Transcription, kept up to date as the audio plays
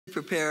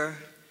Prepare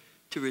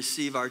to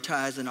receive our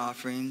tithes and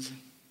offerings.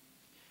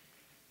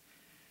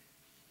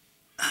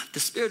 The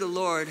Spirit of the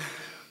Lord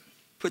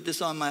put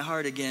this on my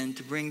heart again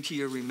to bring to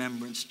your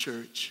remembrance,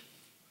 church.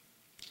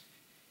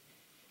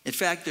 In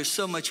fact, there's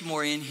so much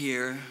more in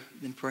here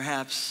than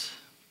perhaps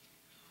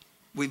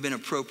we've been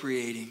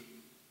appropriating.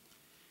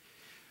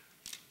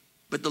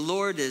 But the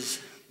Lord has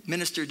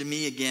ministered to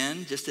me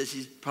again, just as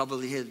he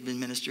probably has been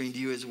ministering to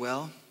you as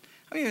well.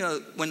 I mean,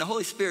 when the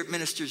Holy Spirit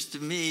ministers to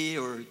me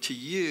or to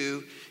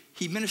you,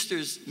 he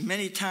ministers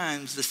many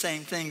times the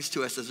same things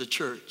to us as a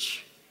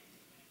church.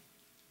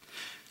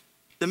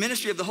 The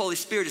ministry of the Holy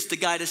Spirit is to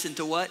guide us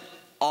into what?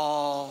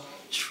 All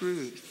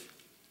truth.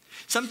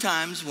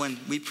 Sometimes when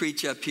we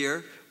preach up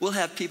here, we'll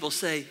have people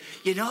say,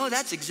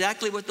 that's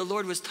exactly what the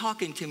Lord was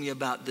talking to me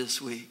about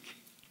this week.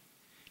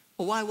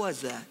 Well, why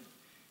was that?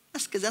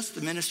 That's because that's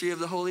the ministry of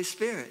the Holy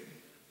Spirit.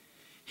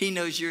 He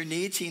knows your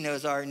needs. He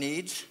knows our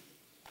needs.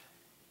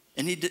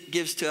 And he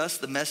gives to us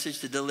the message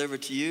to deliver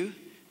to you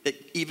that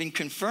even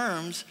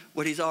confirms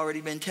what he's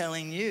already been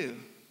telling you.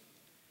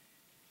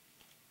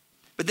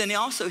 But then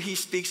he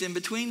speaks in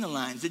between the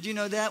lines. Did you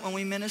know that when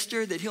we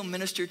minister, that he'll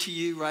minister to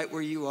you right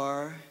where you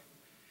are?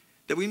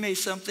 That we may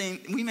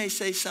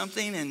say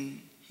something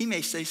and he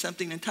may say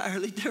something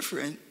entirely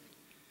different.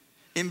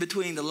 In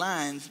between the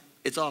lines,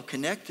 it's all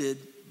connected,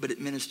 but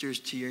it ministers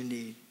to your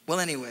need. Well,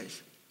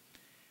 anyways,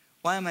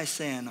 why am I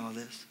saying all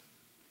this?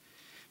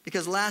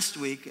 Because last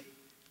week,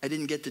 I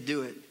didn't get to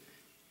do it.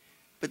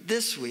 But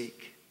this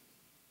week,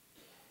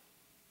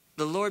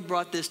 the Lord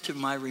brought this to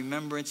my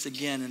remembrance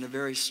again in a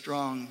very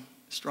strong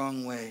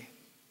way.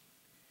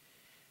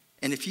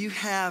 And if you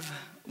have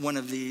one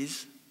of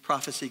these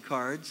prophecy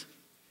cards,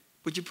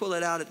 would you pull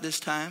it out at this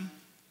time?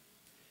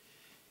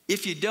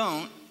 If you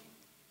don't,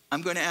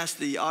 I'm going to ask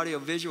the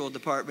audiovisual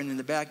department in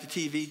the back, the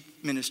TV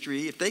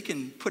ministry, if they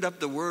can put up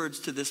the words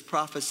to this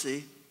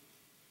prophecy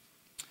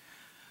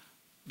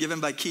given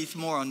by Keith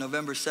Moore on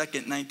November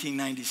 2nd,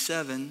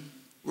 1997.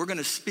 We're going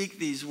to speak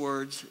these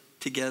words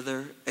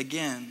together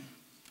again.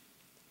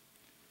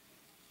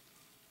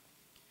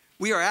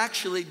 We are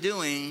actually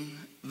doing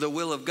the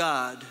will of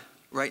God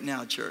right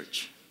now,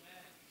 church.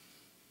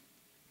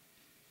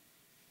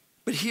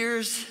 But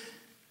here's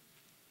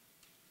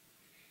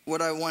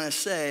what I want to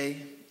say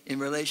in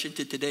relation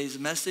to today's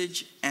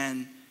message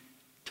and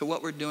to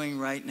what we're doing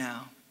right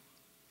now.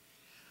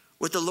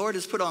 What the Lord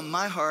has put on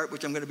my heart,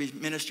 which I'm going to be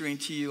ministering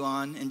to you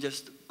on in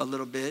just a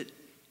little bit,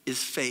 is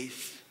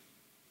faith.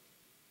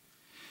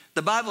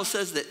 The Bible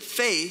says that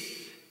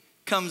faith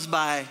comes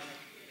by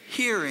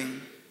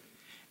hearing,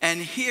 and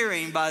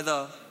hearing by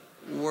the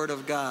word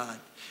of God.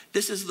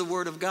 This is the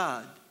word of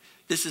God.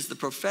 This is the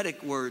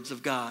prophetic words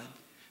of God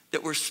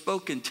that were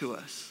spoken to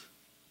us.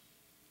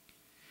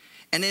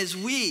 And as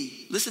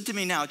we, listen to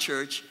me now,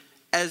 church,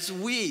 as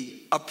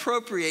we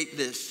appropriate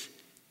this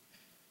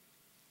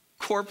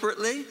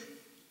corporately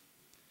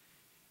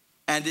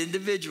and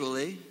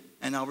individually,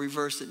 and I'll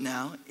reverse it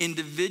now,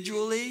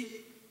 individually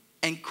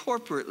and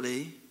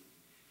corporately,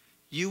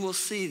 you will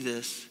see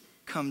this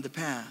come to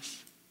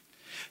pass.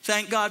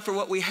 Thank God for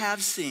what we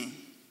have seen.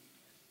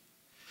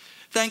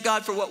 Thank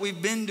God for what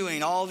we've been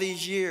doing all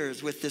these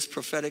years with this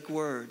prophetic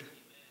word.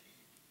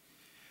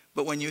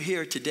 But when you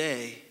hear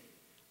today,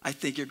 I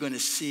think you're going to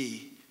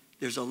see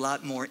there's a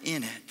lot more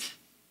in it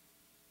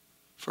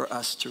for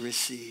us to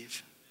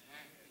receive.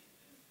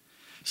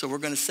 So we're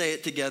going to say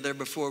it together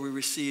before we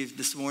receive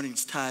this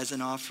morning's tithes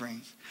and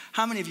offerings.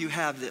 How many of you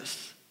have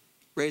this?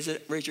 Raise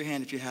your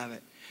hand if you have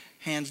it.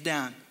 Hands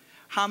down.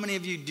 How many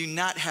of you do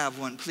not have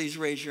one? Please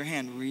raise your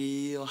hand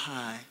real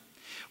high.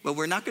 Well,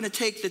 we're not going to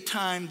take the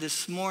time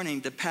this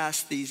morning to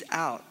pass these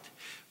out.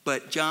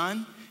 But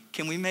John,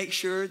 can we make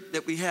sure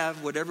that we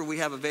have whatever we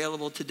have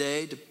available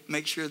today to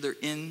make sure they're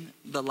in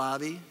the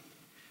lobby?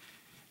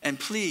 And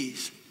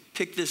please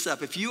pick this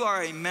up. If you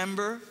are a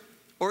member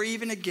or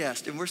even a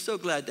guest, and we're so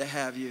glad to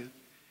have you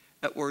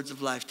at Words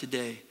of Life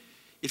today.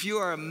 If you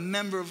are a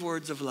member of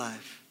Words of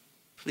Life,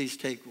 please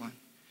take one.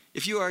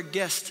 If you are a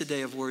guest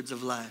today of Words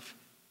of Life,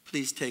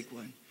 please take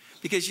one.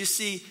 Because you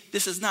see,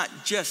 this is not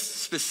just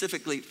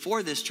specifically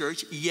for this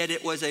church, yet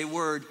it was a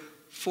word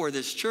for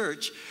this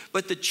church,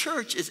 but the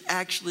church is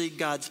actually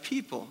God's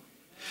people.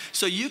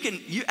 So you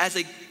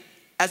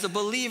as a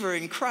believer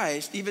in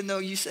Christ, even though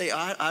you say,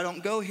 I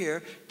don't go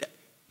here,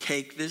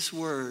 take this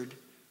word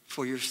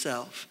for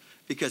yourself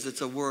because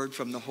it's a word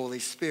from the Holy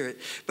Spirit.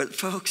 But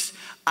folks,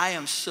 I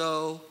am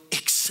so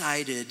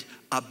excited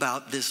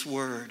about this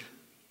word.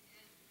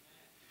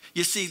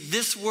 You see,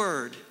 this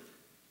word,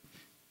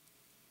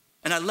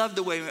 and I love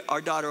the way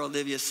our daughter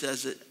Olivia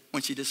says it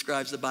when she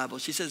describes the Bible.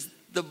 She says,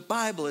 the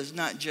Bible is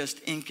not just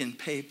ink and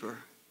paper.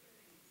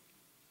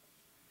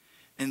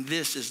 And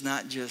this is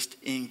not just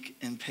ink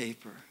and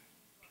paper.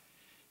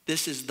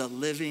 This is the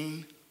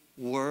living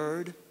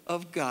word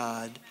of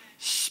God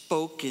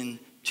spoken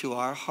to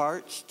our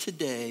hearts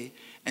today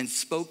and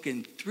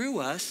spoken through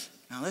us,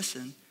 now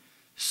listen,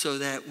 so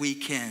that we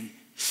can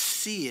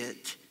see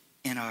it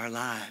in our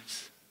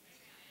lives.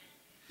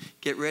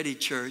 Get ready,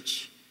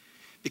 church,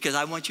 because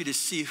I want you to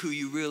see who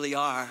you really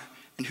are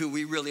and who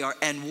we really are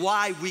and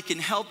why we can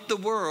help the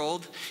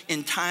world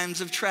in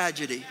times of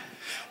tragedy.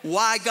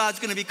 Why God's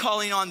going to be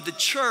calling on the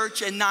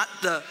church and not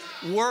the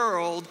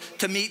world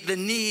to meet the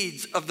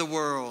needs of the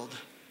world.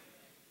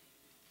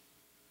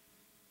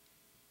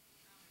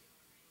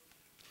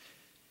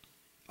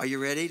 Are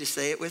you ready to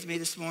say it with me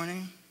this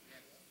morning?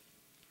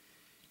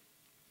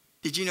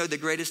 Did you know the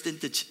greatest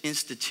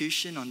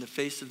institution on the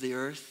face of the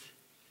earth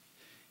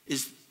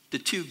is the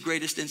two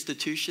greatest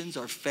institutions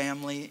are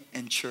family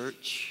and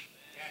church?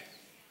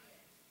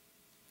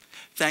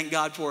 Thank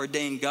God for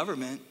ordained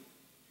government,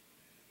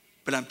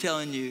 but I'm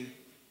telling you,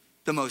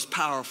 the most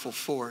powerful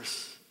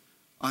force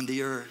on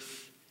the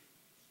earth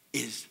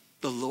is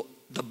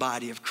the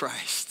body of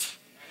Christ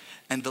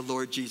and the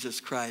Lord Jesus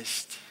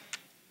Christ.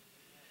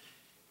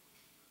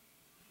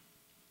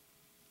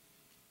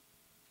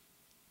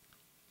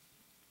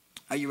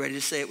 Are you ready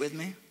to say it with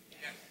me?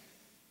 Yes.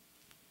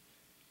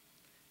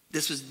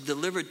 This was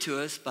delivered to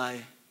us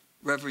by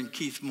Reverend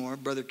Keith Moore,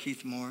 Brother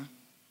Keith Moore.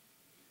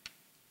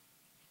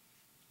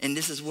 And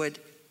this is what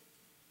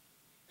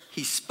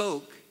he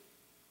spoke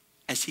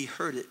as he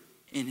heard it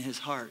in his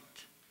heart.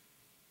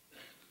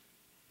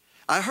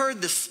 I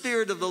heard the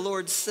Spirit of the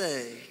Lord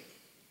say,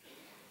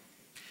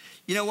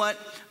 you know what?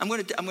 I'm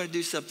going to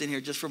do something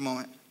here just for a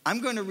moment. I'm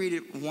going to read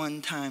it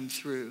one time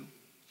through.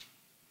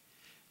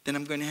 Then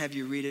I'm going to have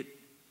you read it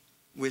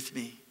with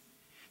me,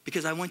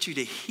 because I want you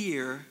to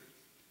hear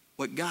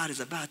what God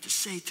is about to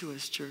say to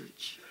us,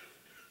 church.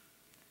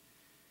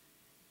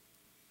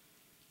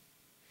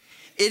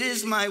 It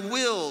is my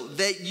will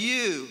that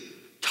you,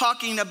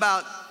 talking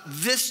about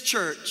this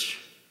church,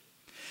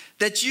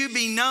 that you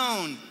be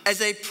known as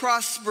a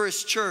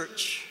prosperous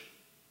church.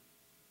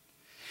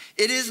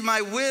 It is my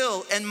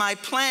will and my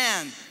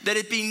plan that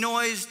it be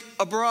noised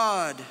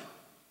abroad,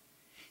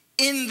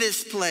 in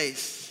this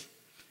place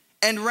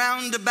and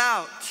round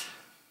about,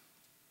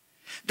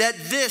 that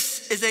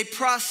this is a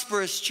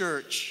prosperous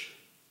church.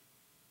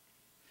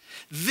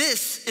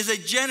 This is a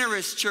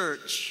generous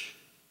church.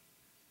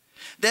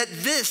 That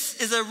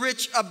this is a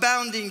rich,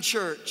 abounding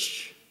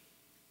church.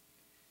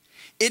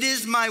 It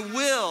is my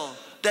will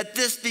that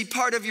this be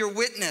part of your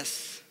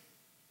witness.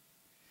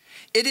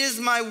 It is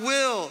my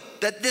will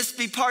that this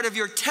be part of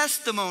your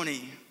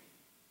testimony.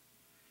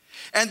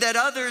 And that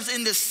others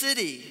in the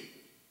city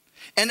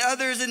and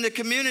others in the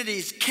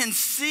communities can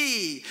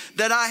see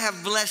that I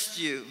have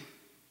blessed you.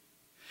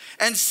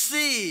 And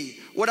see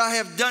what I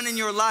have done in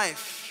your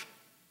life.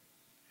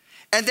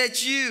 And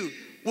that you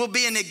will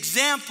be an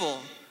example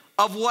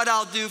of what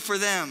I'll do for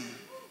them.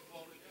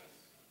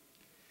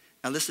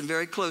 Now listen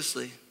very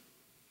closely.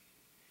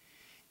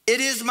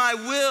 It is my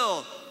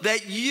will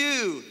that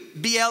you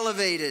be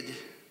elevated.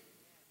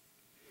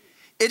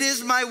 It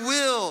is my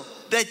will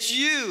that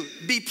you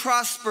be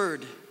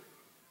prospered.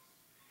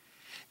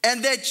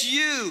 And that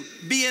you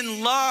be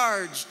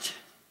enlarged.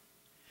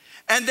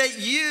 And that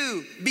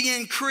you be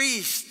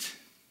increased.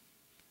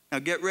 Now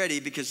get ready,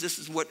 because this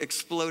is what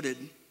exploded.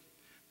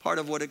 Part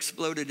of what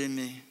exploded in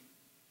me.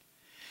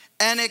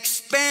 And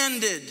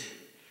expanded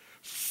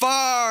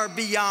far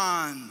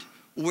beyond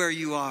where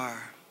you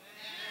are.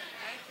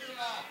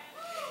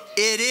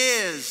 It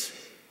is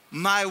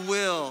my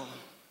will.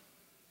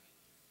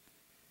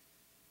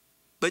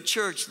 But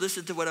church,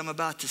 listen to what I'm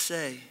about to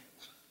say.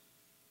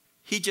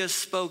 He just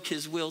spoke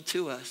his will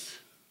to us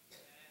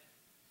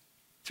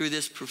through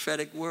this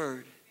prophetic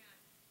word.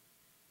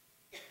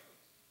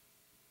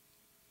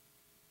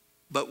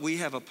 But we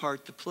have a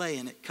part to play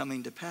in it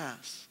coming to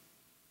pass.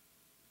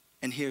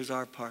 And here's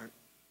our part.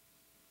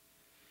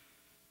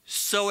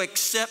 So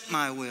accept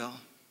my will.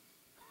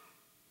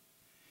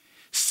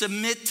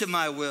 Submit to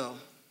my will.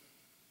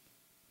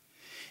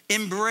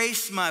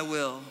 Embrace my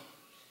will.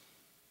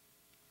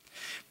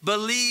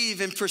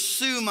 Believe and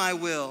pursue my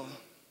will.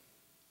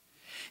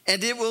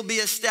 And it will be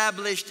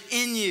established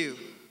in you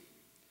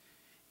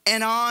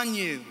and on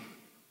you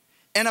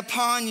and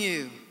upon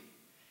you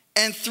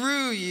and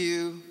through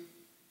you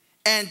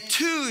and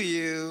to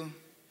you.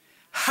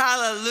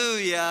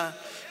 Hallelujah.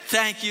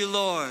 Thank you,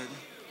 Lord.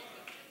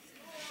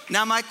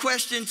 Now my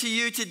question to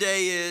you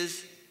today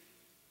is,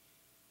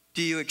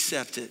 do you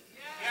accept it?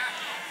 Yes.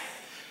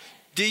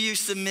 Do you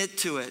submit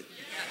to it? Yes.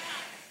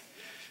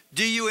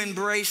 Do you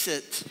embrace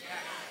it? Yes.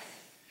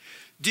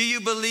 Do you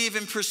believe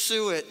and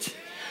pursue it? Yes.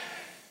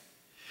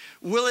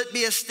 Will it be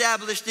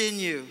established in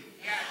you?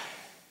 Yes.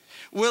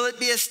 Will it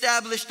be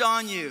established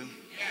on you?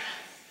 Yes.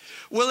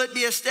 Will it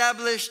be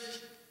established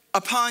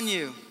upon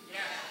you?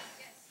 Yes.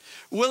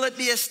 Will it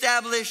be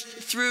established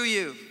through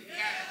you?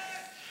 Yes.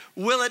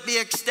 Will it be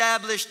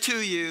established to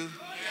you? Yes.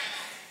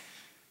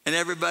 And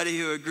everybody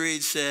who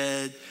agreed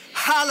said,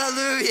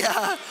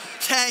 hallelujah.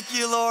 Thank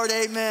you, Lord.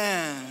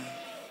 Amen.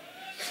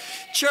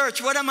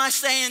 Church, what am I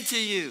saying to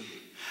you?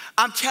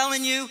 I'm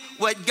telling you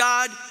what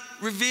God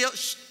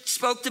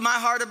spoke to my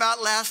heart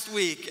about last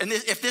week. And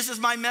if this is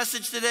my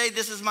message today,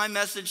 this is my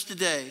message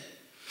today.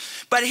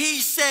 But he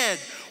said,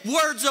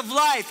 Words of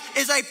Life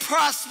is a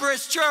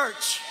prosperous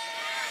church.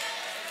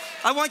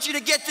 I want you to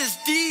get this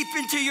deep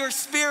into your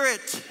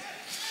spirit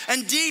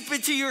and deep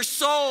into your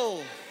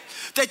soul,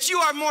 that you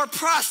are more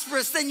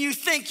prosperous than you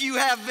think you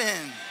have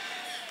been.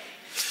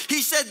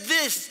 He said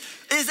this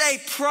is a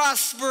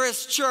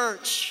prosperous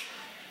church.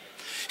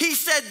 He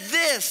said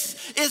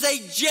this is a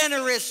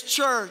generous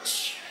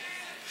church.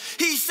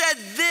 He said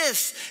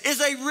this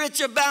is a rich,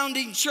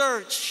 abounding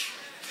church.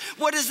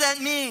 What does that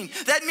mean?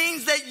 That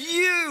means that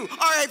you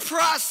are a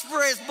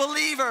prosperous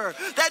believer.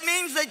 That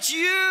means that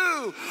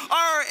you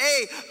are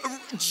a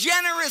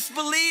generous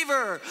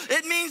believer.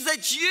 It means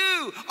that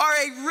you are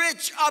a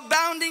rich,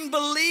 abounding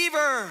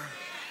believer.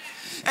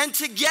 And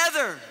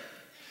together,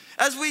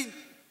 as we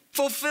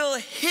fulfill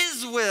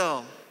His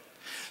will,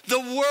 the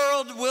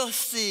world will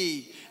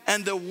see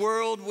and the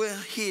world will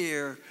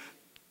hear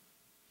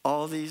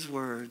all these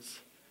words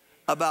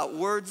about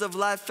Words of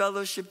Life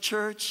Fellowship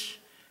Church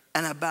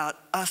and about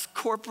us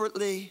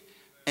corporately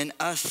and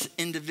us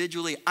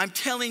individually. I'm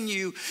telling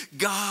you,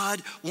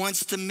 God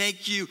wants to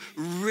make you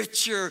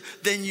richer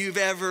than you've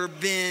ever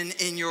been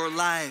in your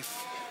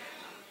life.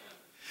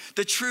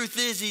 The truth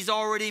is, He's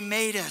already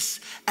made us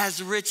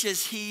as rich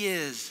as He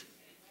is.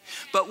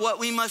 But what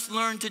we must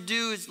learn to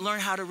do is learn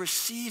how to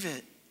receive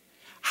it,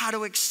 how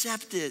to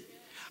accept it,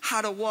 how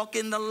to walk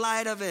in the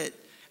light of it,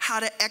 how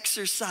to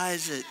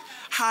exercise it,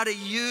 how to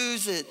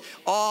use it,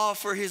 all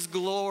for His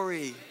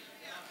glory.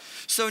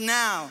 So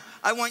now,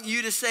 I want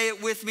you to say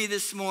it with me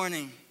this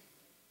morning.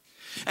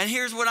 And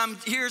here's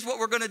what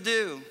we're going to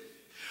do.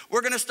 We're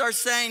going to start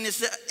saying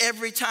this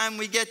every time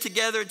we get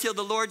together until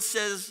the Lord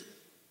says,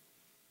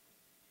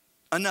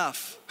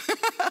 enough.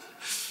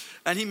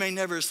 And He may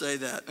never say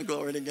that,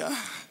 glory to God.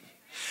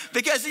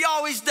 Because He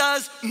always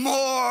does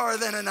more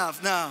than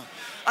enough. No.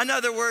 In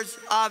other words,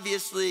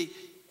 obviously,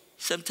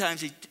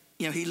 sometimes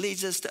He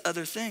leads us to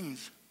other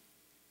things.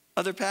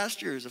 Other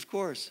pastures, of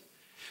course.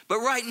 But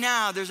right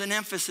now, there's an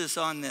emphasis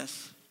on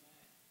this.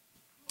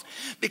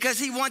 Because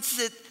He wants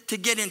it to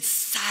get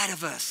inside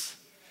of us.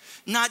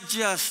 Not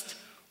just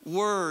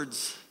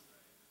words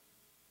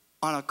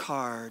on a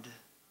card.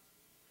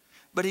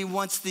 But He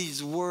wants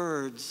these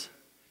words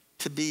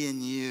to be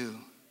in you.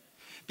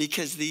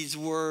 Because these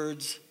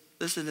words,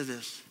 listen to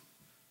this.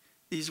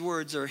 These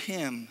words are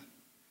Him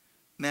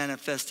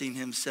manifesting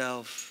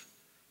Himself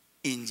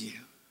in you.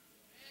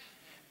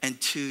 And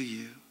to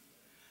you.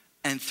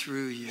 And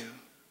through you.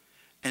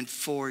 And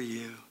for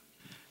you.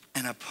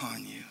 And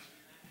upon you.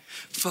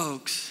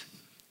 Folks,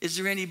 is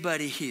there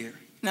anybody here?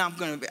 Now I'm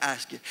going to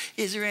ask you.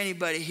 Is there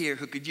anybody here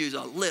who could use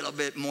a little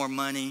bit more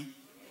money?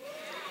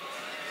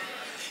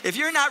 If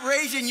you're not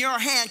raising your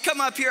hand, come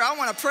up here. I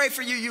want to pray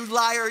for you, you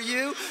liar,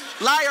 you.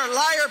 Liar,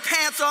 liar,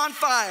 pants on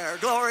fire.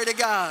 Glory to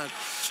God.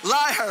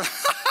 Liar.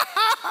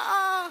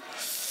 I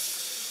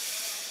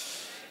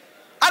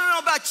don't know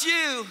about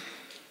you.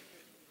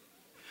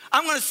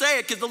 I'm going to say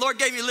it because the Lord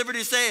gave me liberty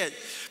to say it.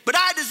 But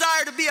I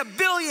desire to be a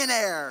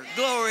billionaire.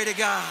 Glory to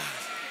God.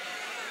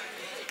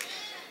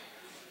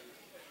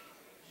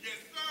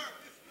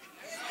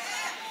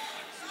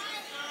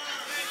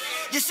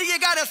 You see, you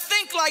got to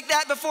think like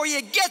that before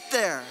you get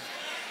there.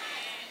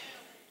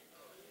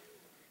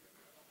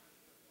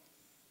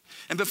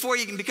 And before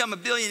you can become a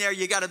billionaire,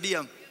 you got to be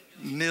a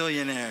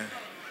millionaire.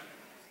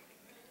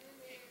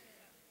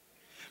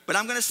 But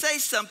I'm going to say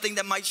something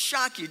that might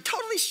shock you,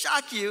 totally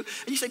shock you.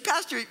 And you say,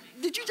 Pastor,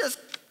 did you just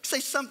say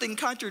something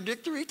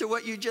contradictory to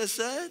what you just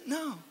said?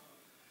 No.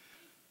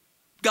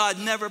 God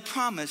never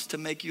promised to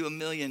make you a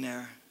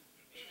millionaire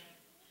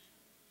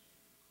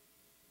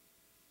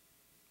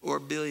or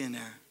a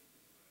billionaire.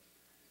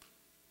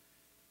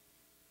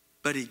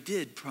 But He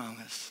did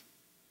promise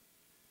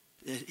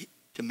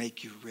to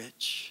make you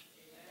rich.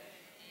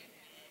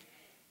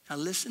 Now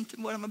listen to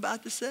what I'm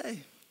about to say.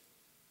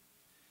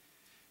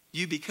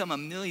 You become a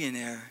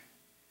millionaire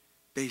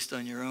based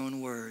on your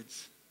own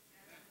words.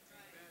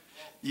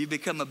 You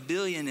become a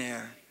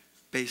billionaire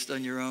based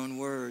on your own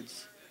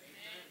words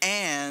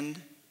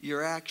and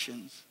your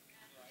actions.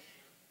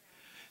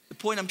 The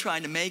point I'm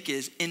trying to make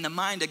is, in the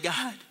mind of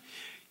God,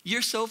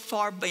 you're so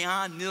far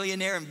beyond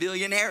millionaire and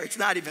billionaire, it's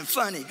not even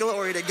funny.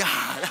 Glory to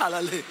God.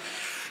 Hallelujah.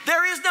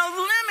 There is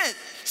no limit.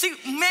 See,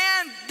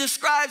 man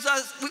describes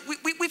us,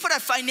 we put a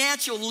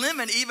financial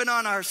limit even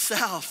on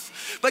ourselves.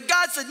 But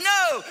God said,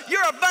 no,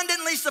 you're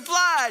abundantly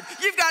supplied.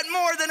 You've got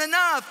more than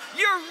enough.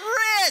 You're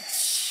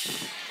rich.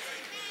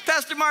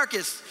 Pastor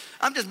Marcus,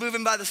 I'm just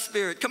moving by the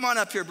Spirit. Come on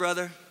up here,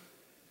 brother.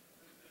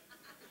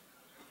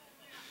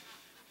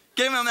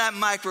 Give him that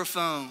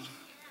microphone.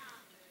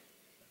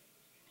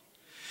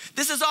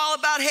 This is all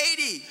about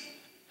Haiti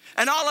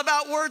and all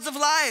about Words of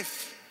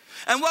Life.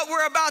 And what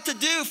we're about to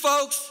do,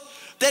 folks,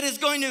 that is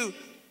going to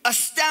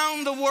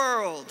astound the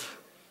world.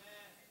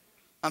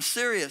 I'm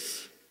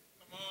serious.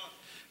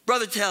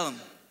 Brother, tell them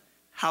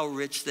how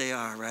rich they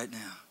are right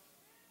now.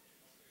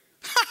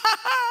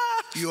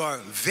 You are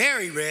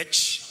very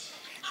rich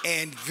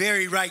and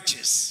very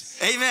righteous.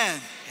 Amen.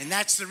 And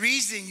that's the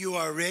reason you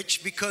are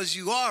rich, because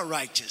you are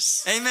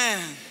righteous.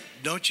 Amen.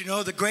 Don't you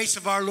know the grace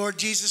of our Lord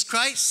Jesus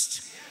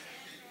Christ?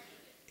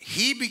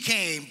 He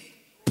became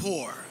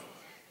poor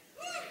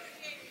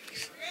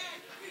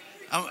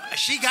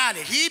She got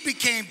it. He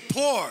became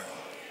poor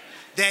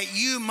that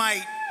you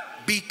might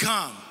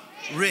become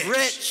rich.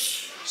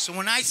 Rich. So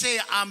when I say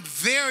I'm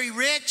very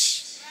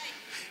rich,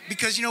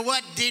 because you know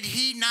what? Did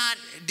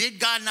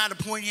God not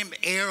appoint him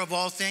heir of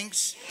all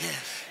things?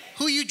 Yes.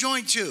 Who you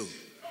joined to?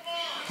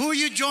 Who are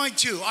you joined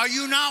to? Are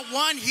you not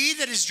one? He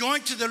that is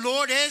joined to the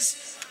Lord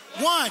is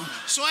one.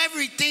 So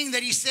everything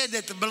that he said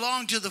that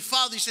belonged to the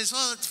Father, he says,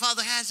 oh, the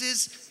Father has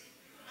his.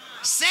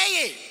 Say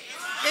it.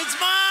 It's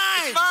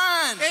mine. It's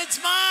mine. It's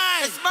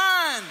mine. It's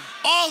mine.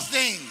 All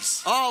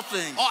things. All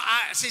things.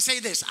 Say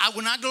this. I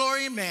will not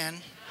glory in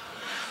man,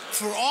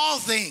 for all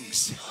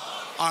things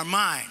are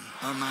mine.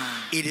 Are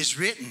mine. It is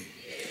written.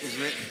 It is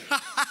written.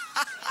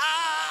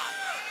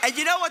 And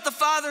you know what the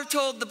father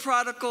told the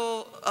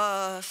prodigal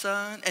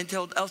son and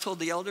told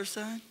the elder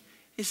son?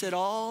 He said,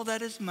 all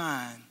that is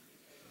mine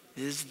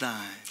is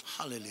thine.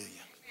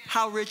 Hallelujah.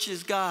 How rich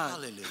is God?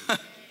 Hallelujah.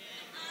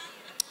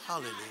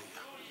 Hallelujah.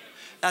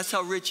 That's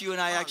how rich you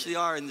and I actually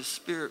are in the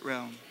spirit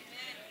realm.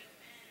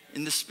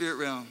 In the spirit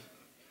realm.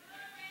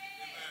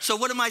 So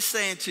what am I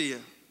saying to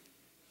you?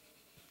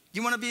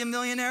 You want to be a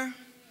millionaire?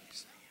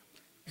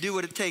 Do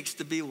what it takes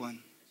to be one.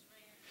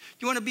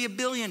 You want to be a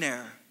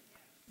billionaire?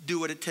 Do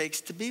what it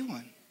takes to be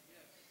one.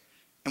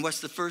 And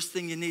what's the first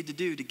thing you need to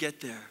do to get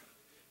there?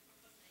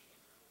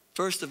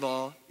 First of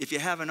all, if you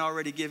haven't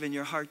already given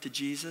your heart to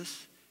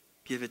Jesus,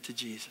 give it to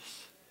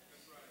Jesus.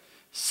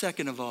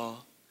 Second of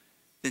all,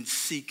 then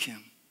seek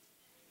him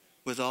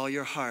with all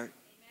your heart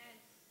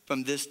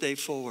from this day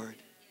forward.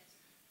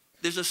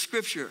 There's a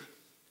scripture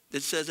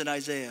that says in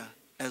Isaiah,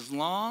 as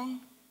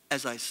long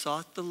as I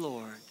sought the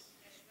Lord,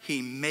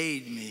 he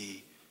made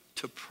me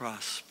to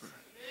prosper.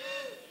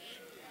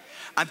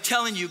 I'm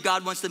telling you,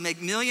 God wants to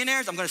make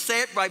millionaires. I'm going to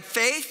say it by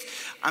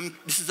faith.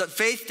 This is a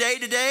faith day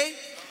today.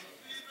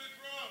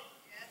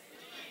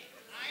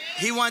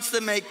 He wants to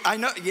make, I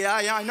know we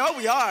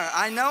are.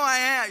 I know I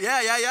am.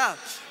 Yeah.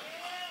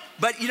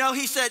 But you know,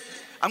 he said,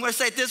 I'm going to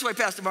say it this way,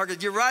 Pastor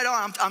Marcus. You're right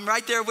on. I'm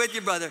right there with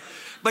you, brother.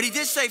 But he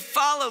did say,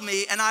 follow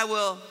me and I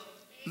will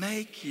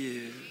make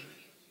you.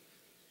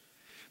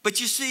 But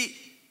you see,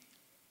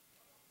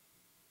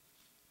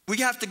 we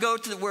have to go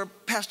to where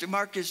Pastor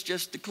Marcus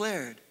just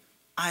declared.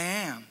 I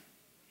am.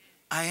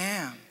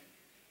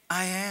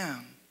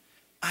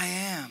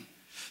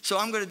 So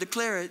I'm going to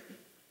declare it.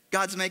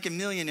 God's making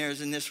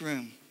millionaires in this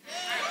room.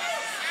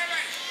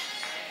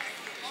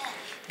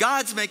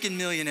 God's making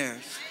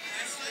millionaires.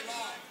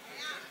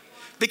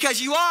 Because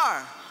you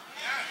are.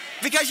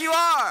 Because you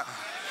are.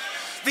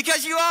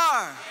 Because you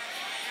are.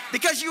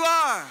 Because you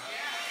are.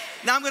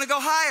 Now I'm going to go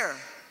higher.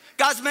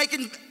 God's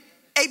making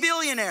a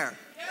billionaire.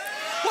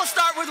 We'll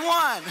start with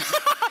one.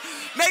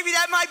 Maybe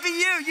that might be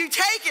you. You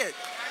take it.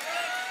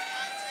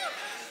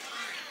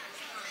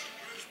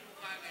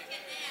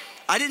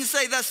 I didn't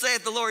say thus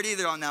saith the Lord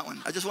either on that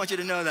one. I just want you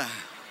to know that.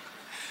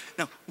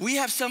 No, we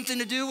have something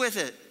to do with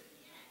it.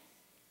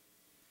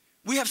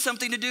 We have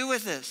something to do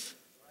with this.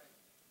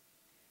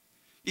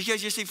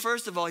 Because you see,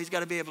 first of all, he's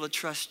got to be able to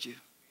trust you.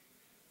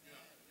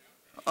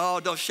 Oh,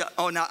 don't shut.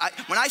 Oh, now,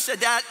 when I said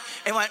that,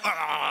 it went,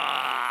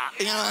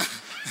 you know.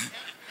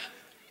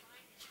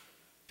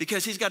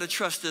 Because he's got to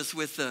trust us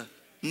with the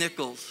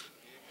nickels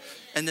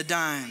and the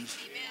dimes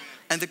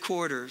and the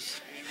quarters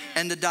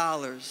and the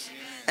dollars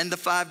and the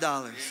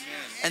 $5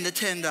 and the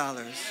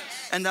 $10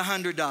 and the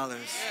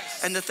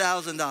 $100 and the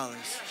 $1,000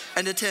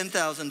 and the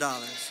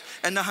 $10,000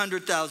 and the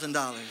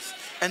 $100,000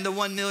 and the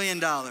 $1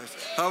 million.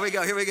 Oh,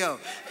 here we go.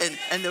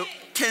 And the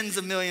tens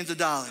of millions of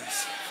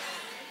dollars.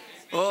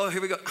 Oh,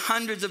 here we go.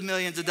 Hundreds of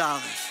millions of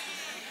dollars.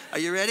 Are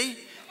you ready?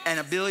 And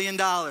 $1 billion.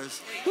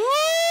 Woo!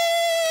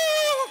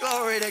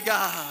 Glory to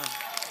God.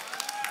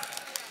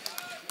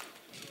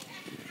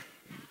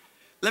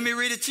 Let me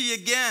read it to you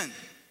again.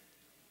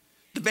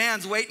 The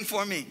band's waiting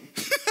for me.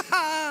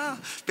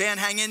 Band,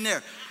 hang in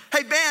there.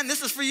 Hey, band,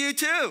 this is for you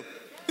too.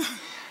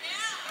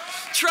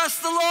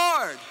 Trust the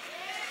Lord.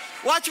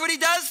 Watch what he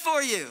does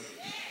for you.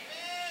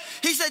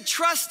 He said,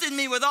 trust in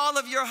me with all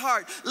of your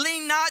heart.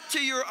 Lean not to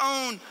your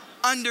own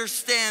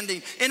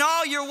understanding. In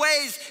all your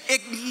ways,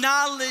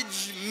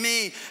 acknowledge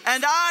me.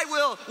 And I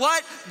will,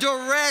 what?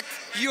 Direct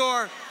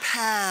your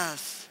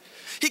path.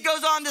 He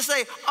goes on to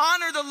say,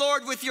 honor the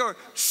Lord with your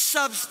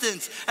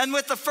substance and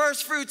with the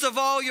first fruits of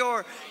all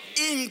your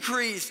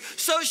increase.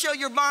 So shall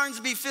your barns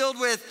be filled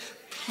with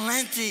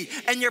plenty,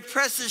 and your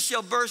presses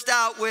shall burst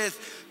out with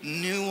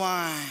new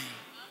wine.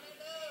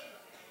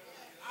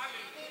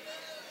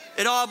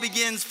 It all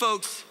begins,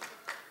 folks,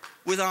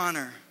 with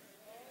honor.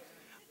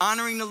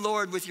 Honoring the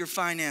Lord with your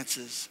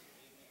finances.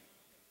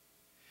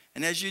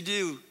 And as you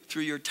do,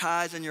 through your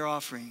tithes and your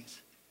offerings.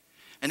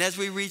 And as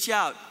we reach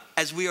out,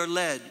 as we are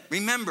led,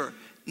 remember,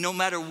 no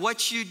matter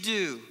what you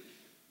do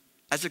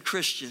as a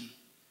Christian,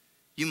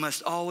 you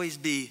must always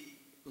be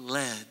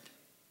led.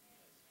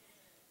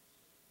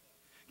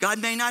 God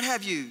may not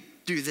have you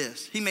do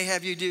this. He may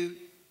have you do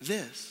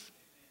this.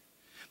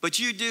 But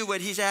you do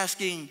what he's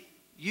asking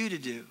you to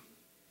do.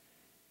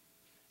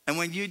 And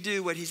when you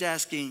do what he's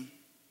asking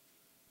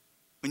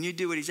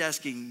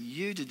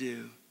you to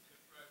do,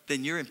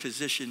 then you're in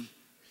position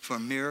for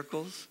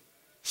miracles,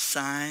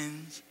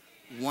 signs,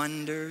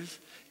 wonders.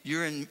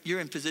 You're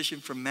in position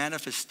for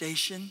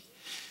manifestation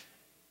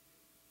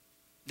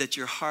that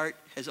your heart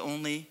has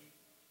only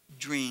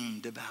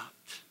dreamed about.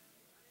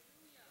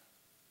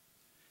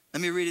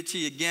 Let me read it to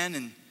you again.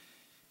 And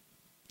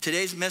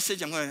today's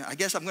message, I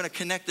guess I'm going to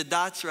connect the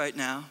dots right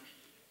now.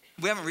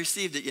 We haven't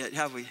received it yet,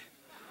 have we?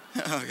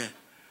 Okay.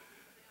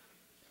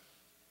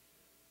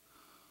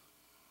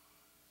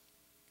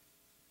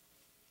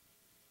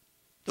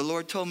 The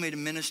Lord told me to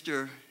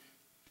minister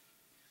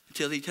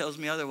until he tells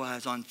me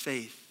otherwise on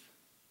faith.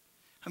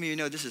 How many of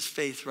you know this is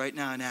faith right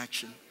now in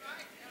action?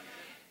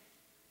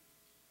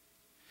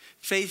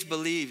 Faith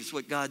believes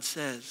what God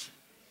says.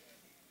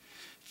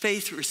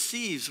 Faith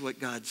receives what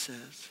God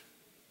says.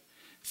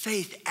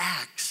 Faith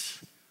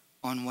acts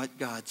on what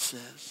God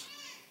says.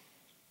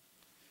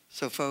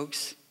 So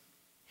folks,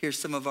 here's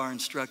some of our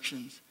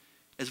instructions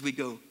as we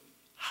go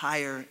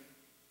higher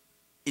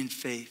in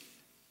faith,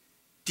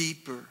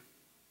 deeper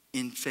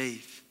in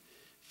faith,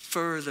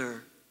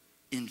 further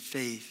in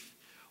faith,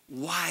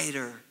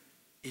 wider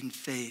in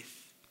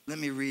faith. Let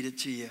me read it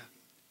to you.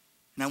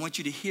 And I want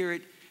you to hear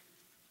it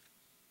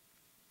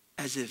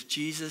as if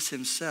Jesus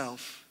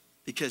himself,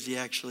 because he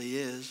actually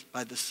is,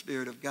 by the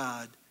Spirit of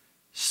God,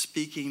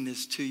 speaking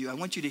this to you. I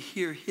want you to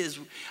hear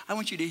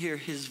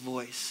his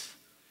voice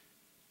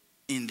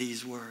in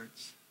these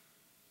words.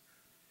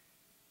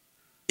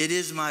 It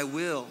is my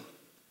will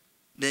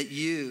that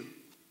you,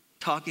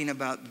 talking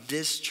about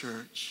this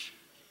church,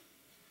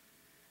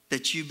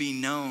 that you be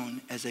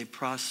known as a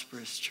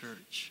prosperous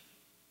church.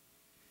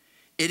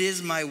 It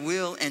is my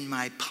will and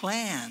my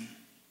plan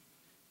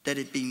that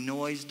it be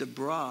noised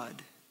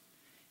abroad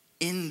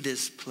in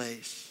this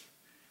place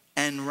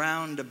and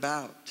round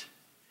about,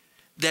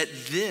 that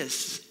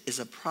this is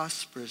a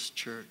prosperous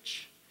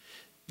church.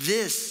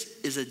 This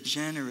is a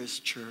generous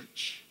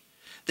church.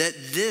 That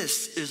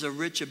this is a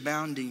rich,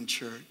 abounding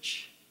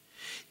church.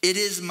 It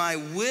is my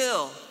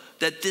will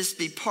that this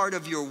be part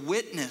of your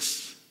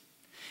witness.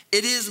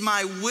 It is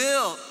my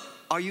will.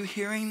 Are you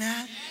hearing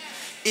that?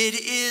 It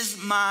is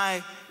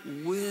my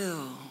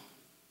will.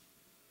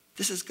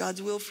 This is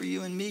God's will for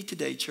you and me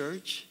today,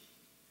 church,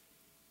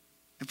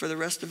 and for the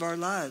rest of our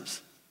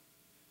lives.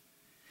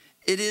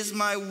 It is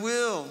my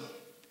will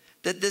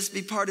that this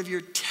be part of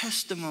your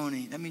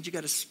testimony. That means you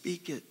got to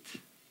speak it.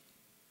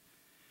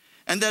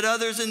 And that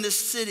others in the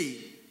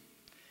city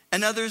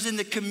and others in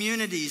the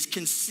communities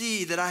can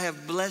see that I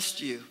have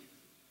blessed you.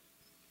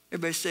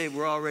 Everybody say,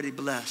 we're already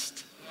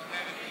blessed.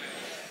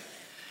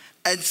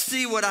 And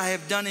see what I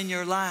have done in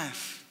your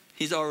life.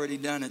 He's already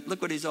done it.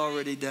 Look what he's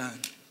already done.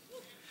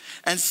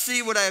 And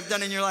see what I have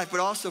done in your life, but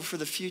also for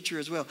the future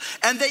as well.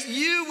 And that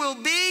you will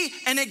be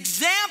an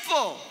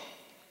example.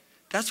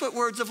 That's what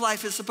Words of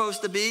Life is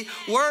supposed to be.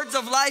 Words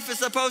of Life is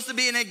supposed to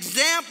be an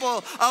example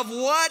of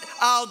what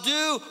I'll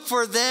do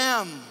for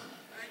them.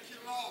 Thank you,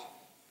 Lord.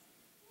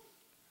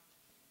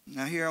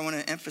 Now here I want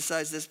to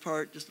emphasize this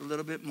part just a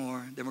little bit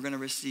more. Then we're going to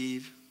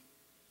receive.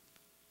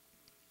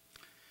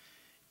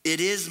 It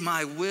is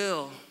my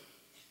will.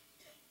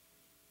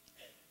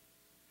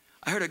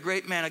 I heard a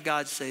great man of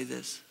God say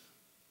this.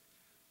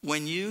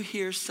 When you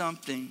hear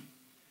something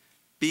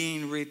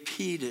being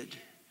repeated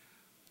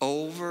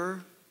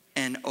over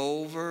and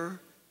over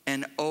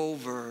and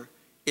over,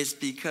 it's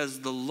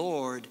because the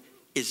Lord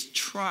is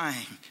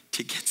trying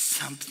to get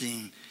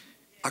something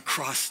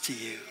across to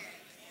you.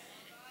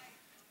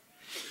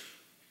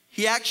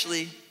 He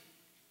actually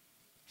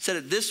said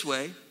it this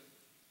way.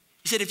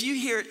 He said, if you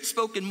hear it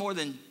spoken more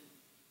than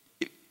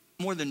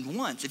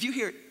once, if you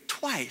hear it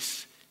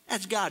twice,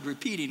 that's God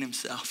repeating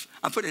himself.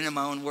 I'm putting it in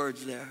my own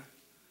words there.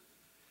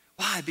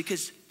 Why?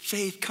 Because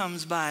faith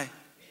comes by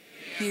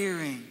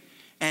hearing,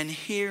 and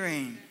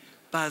hearing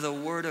by the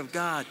word of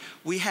God.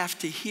 We have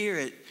to hear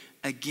it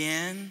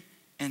again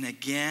and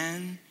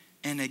again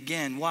and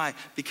again. Why?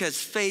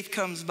 Because faith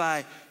comes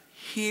by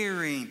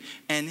hearing,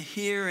 and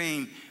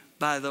hearing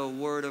by the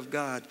word of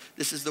God.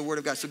 This is the word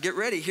of God. So get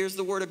ready. Here's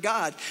the word of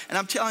God. And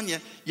I'm telling you,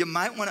 you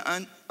might want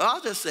to,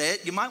 I'll just say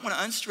it, you might want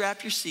to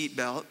unstrap your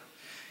seatbelt.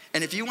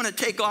 And if you want to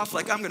take off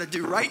like I'm going to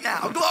do right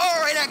now,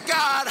 glory to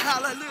God,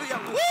 hallelujah,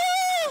 woo!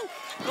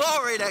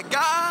 Glory to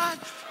God,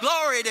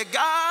 glory to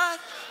God,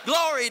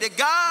 glory to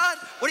God.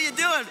 What are you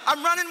doing?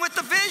 I'm running with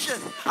the vision.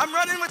 I'm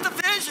running with the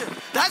vision.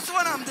 That's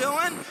what I'm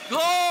doing.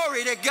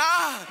 Glory to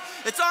God.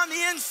 It's on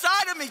the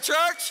inside of me,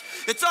 church.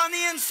 It's on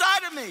the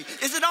inside of me.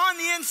 Is it on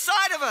the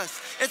inside of us?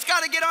 It's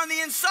got to get on the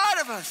inside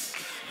of us.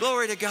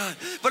 Glory to God.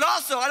 But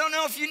also, I don't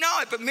know if you know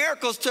it, but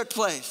miracles took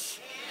place.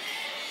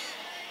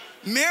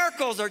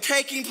 Miracles are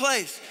taking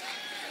place.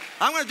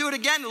 I'm going to do it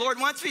again. The Lord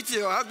wants me to.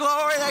 Oh,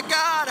 glory to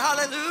God.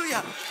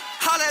 Hallelujah.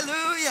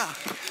 Hallelujah.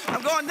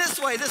 I'm going this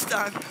way this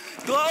time.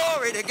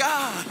 Glory to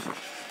God.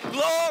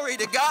 Glory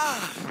to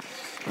God.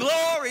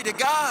 Glory to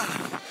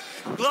God.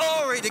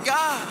 Glory to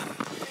God.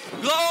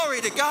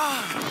 Glory to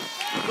God.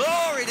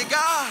 Glory to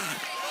God.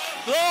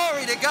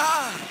 Glory to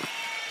God.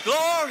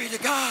 Glory to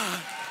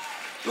God.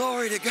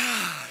 Glory to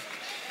God.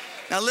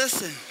 Now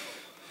listen.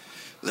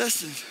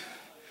 Listen.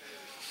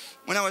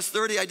 When I was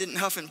 30, I didn't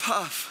huff and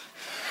puff.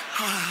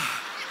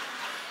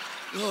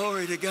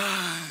 Glory to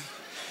God.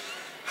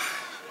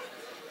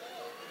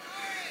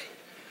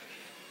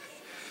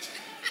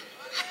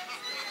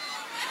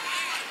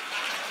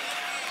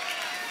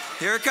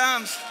 Here it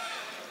comes.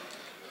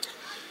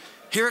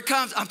 Here it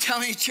comes. I'm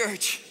telling you,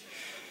 church.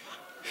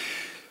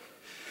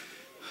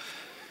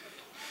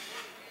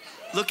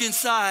 Look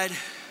inside.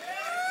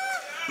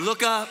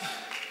 Look up.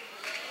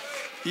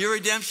 Your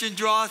redemption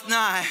draweth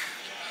nigh.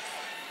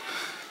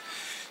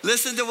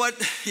 Listen to what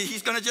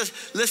he's going to just,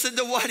 listen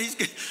to what he's,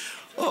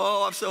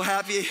 oh, I'm so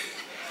happy.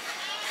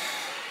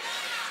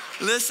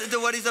 Listen to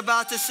what he's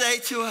about to say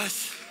to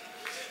us.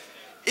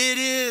 It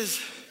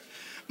is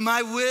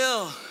my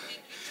will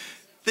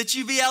that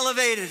you be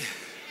elevated.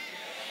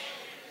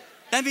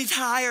 That means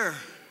higher.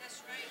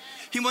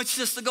 He wants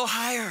us to go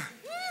higher.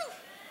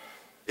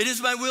 It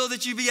is my will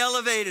that you be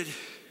elevated.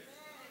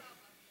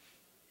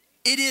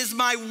 It is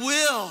my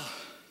will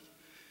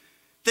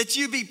that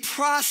you be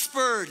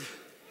prospered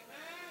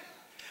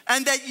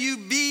and that you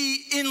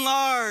be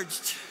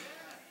enlarged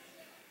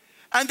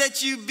and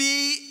that you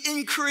be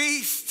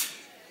increased.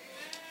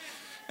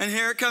 And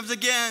here it comes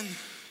again.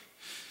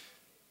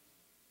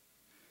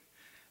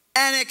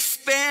 And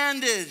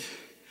expanded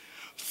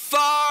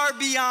far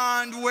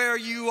beyond where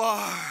you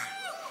are.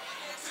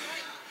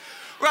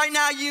 Right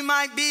now you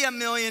might be a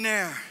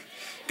millionaire.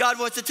 God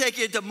wants to take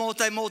you to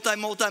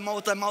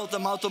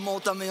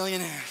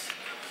multi-millionaires.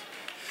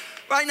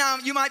 Right now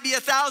you might be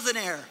a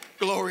thousandaire.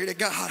 Glory to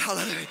God,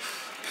 hallelujah.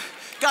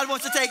 God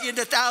wants to take you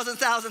into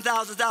thousands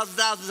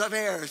of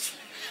heirs.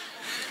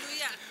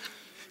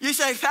 You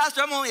say,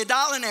 Pastor, I'm only a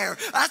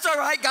dollaraire. That's all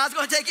right. God's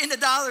going to take you into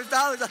dollars.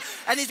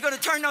 And he's going to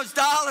turn those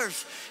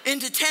dollars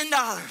into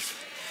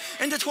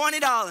 $10, into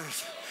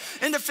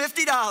 $20, into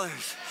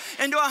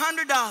 $50, into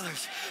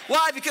 $100.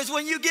 Why? Because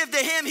when you give to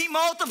him, he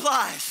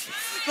multiplies.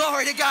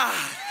 Glory to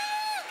God.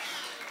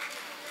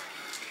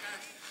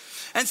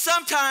 And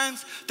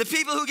sometimes the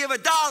people who give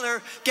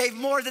 $1 gave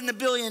more than the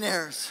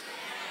billionaires.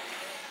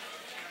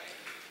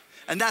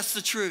 And that's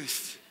the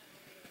truth.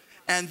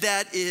 And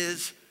that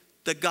is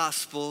the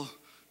gospel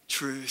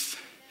truth.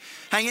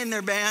 Hang in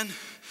there, band.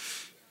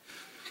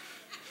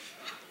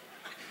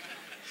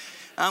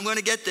 I'm going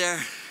to get there.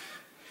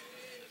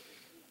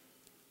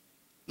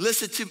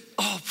 Listen to,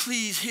 oh,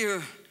 please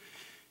hear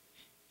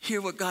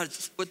what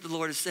the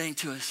Lord is saying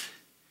to us.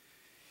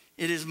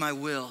 It is my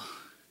will.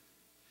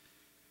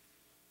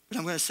 But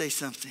I'm going to say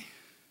something.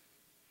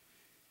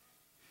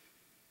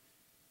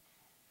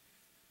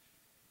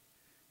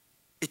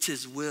 It's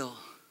his will.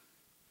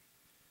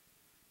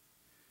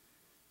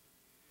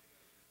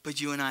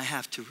 But you and I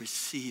have to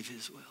receive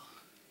his will.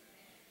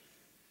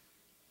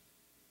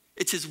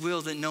 It's his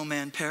will that no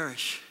man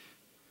perish.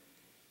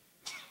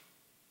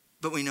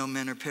 But we know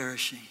men are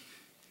perishing.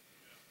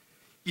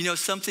 You know,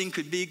 something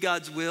could be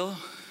God's will,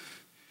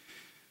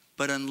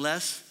 but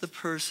unless the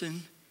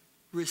person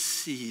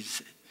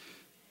receives it,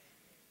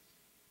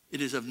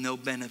 it is of no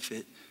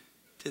benefit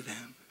to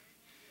them.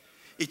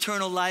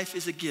 Eternal life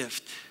is a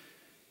gift.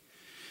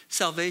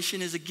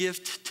 Salvation is a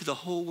gift to the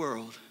whole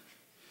world.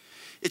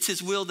 It's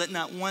his will that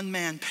not one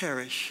man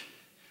perish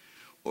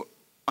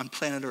on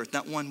planet Earth.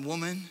 Not one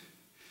woman,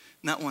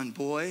 not one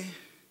boy,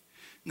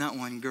 not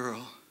one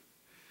girl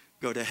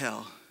go to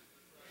hell.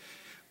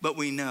 But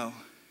we know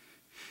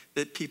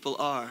that people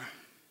are.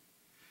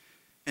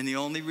 And the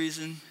only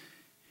reason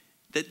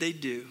that they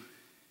do,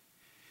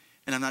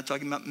 and I'm not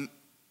talking about, and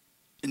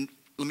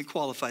let me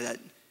qualify that.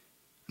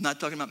 I'm not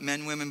talking about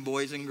men, women,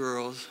 boys, and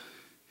girls.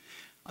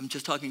 I'm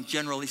just talking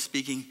generally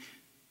speaking.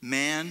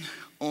 Man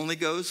only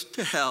goes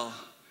to hell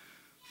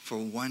for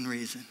one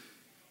reason.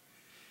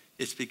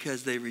 It's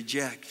because they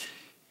reject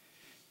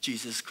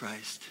Jesus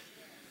Christ.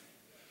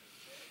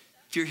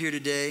 If you're here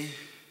today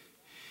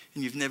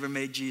and you've never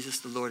made Jesus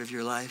the Lord of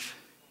your life,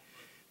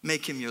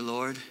 make him your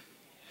Lord.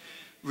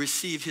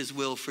 Receive his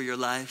will for your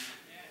life.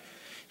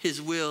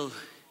 His will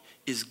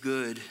is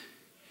good.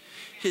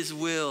 His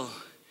will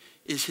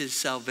is his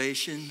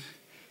salvation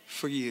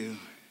for you.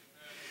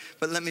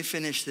 But let me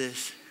finish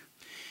this.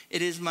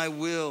 It is my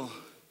will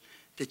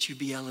that you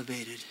be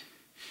elevated.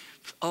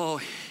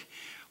 Oh,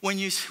 when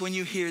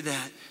you hear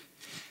that,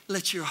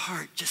 let your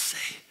heart just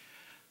say,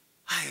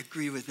 I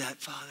agree with that,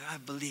 Father. I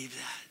believe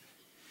that.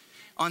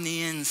 On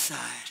the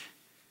inside,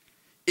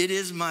 it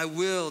is my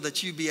will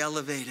that you be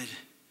elevated.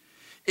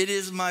 It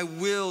is my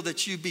will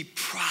that you be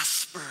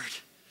prospered.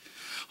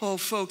 Oh,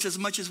 folks, as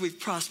much as we've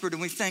prospered,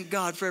 and we thank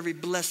God for every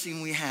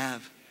blessing we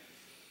have,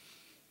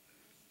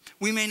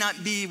 we may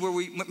not be where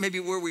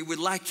we would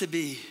like to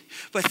be,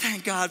 but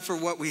thank God for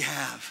what we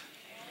have.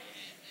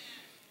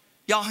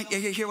 Y'all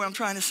hear what I'm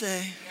trying to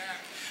say?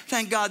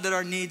 Thank God that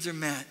our needs are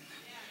met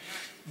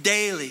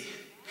daily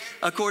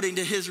according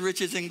to his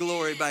riches and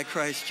glory by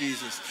Christ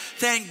Jesus.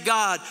 Thank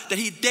God that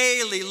he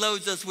daily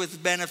loads us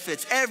with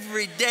benefits.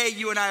 Every day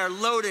you and I are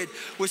loaded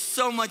with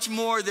so much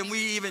more than we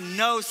even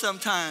know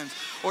sometimes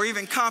or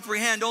even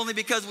comprehend, only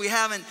because we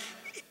haven't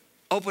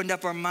opened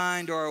up our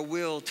mind or our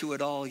will to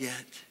it all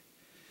yet.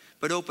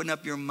 but open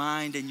up your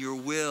mind and your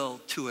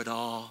will to it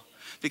all.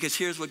 Because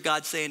here's what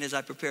God's saying as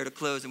I prepare to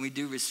close, and we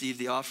do receive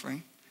the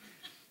offering.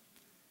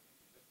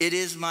 It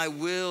is my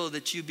will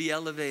that you be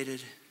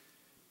elevated.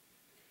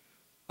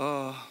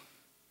 Oh,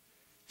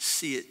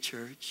 see it,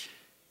 church.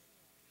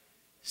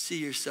 See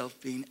yourself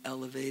being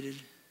elevated.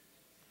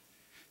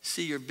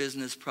 See your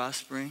business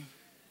prospering.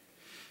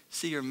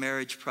 See your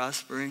marriage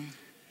prospering.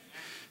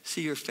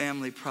 See your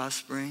family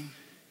prospering.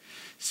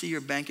 See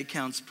your bank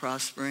accounts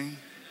prospering.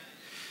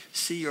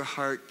 See your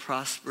heart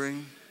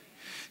prospering.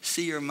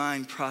 See your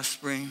mind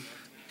prospering.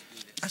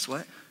 That's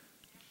what?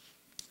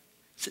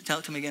 Tell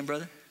it to me again,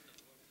 brother.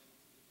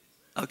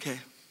 Okay.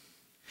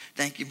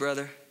 Thank you,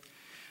 brother.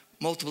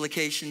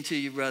 Multiplication to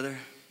you, brother.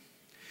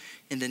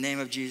 In the name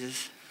of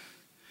Jesus.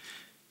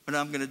 What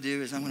I'm going to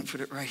do is I'm going to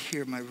put it right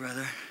here, my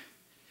brother.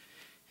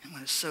 I'm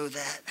going to sow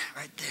that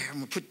right there. I'm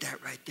going to put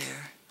that right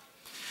there.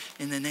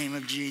 In the name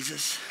of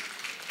Jesus.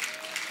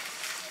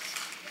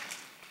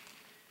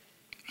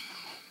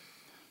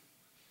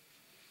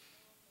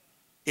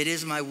 It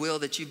is my will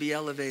that you be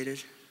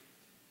elevated.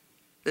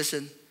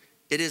 Listen,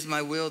 it is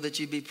my will that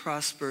you be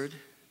prospered,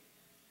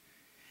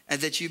 and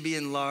that you be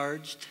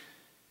enlarged,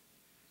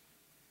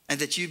 and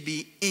that you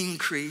be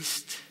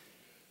increased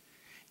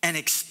and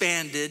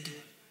expanded.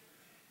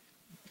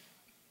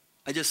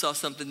 I just saw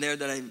something there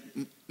that I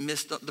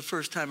missed the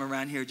first time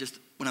around here just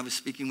when I was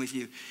speaking with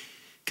you.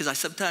 Because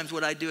sometimes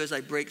what I do is I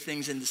break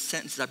things into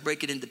sentences. I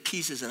break it into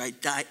pieces and I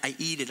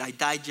eat it. I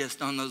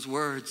digest on those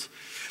words.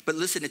 But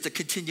listen,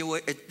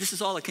 this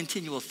is all a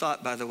continual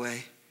thought, by the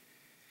way.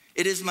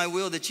 It is my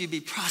will that you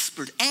be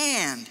prospered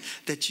and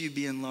that you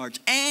be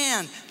enlarged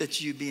and that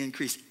you be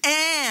increased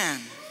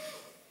and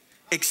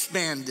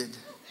expanded.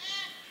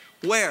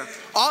 Where?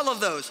 All of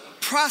those.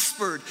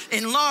 Prospered,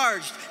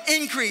 enlarged,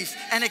 increased,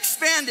 and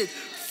expanded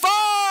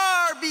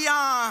far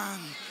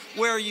beyond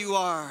where you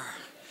are.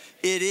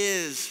 It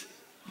is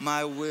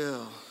my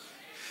will.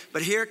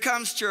 But here it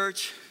comes,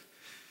 church.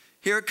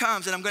 Here it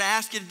comes. And I'm going to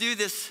ask you to do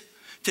this.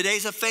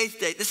 Today's a faith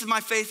day. This is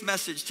my faith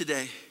message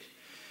today.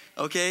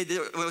 Okay?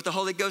 What the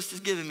Holy Ghost has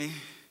given me.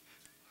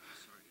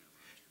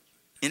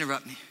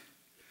 Interrupt me.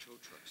 The tow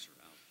trucks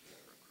are out there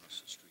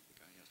across the street. The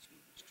guy has to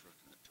move his truck,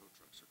 and the tow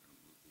trucks are going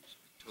to move these,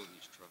 tow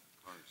these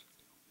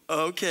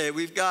cars. Okay,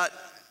 we've got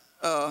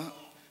a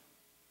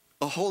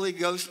Holy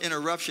Ghost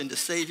interruption to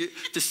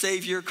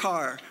save your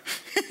car.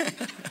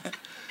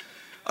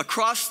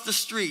 Across the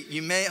street,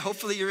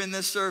 hopefully you're in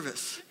this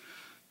service.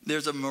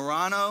 There's a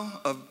Murano,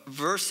 a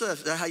Versa,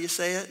 is that how you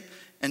say it?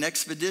 An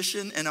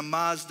Expedition, and a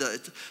Mazda.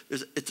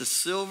 It's a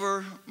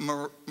silver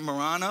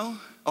Murano,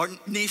 or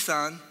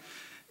Nissan,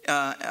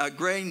 a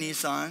gray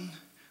Nissan,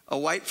 a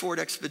white Ford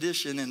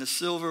Expedition, and a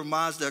silver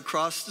Mazda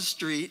across the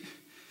street.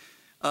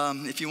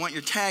 If you want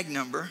your tag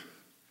number.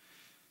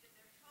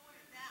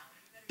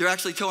 They're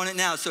actually towing it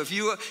now. So if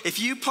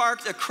you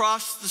parked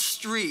across the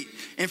street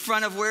in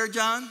front of where,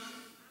 John?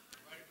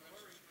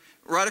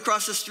 Right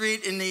across the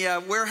street in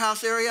the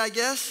warehouse area, I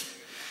guess.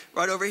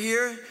 Right over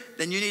here.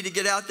 Then you need to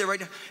get out there right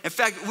now. In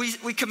fact,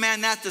 we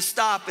command that to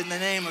stop in the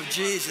name of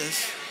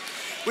Jesus.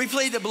 We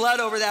plead the blood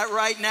over that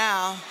right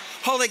now.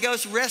 Holy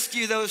Ghost,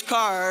 rescue those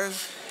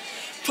cars.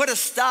 Put a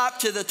stop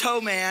to the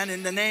tow man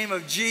in the name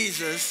of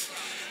Jesus.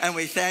 And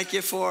we thank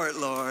you for it,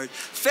 Lord.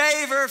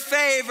 Favor,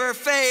 favor,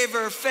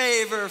 favor,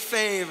 favor,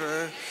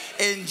 favor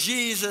in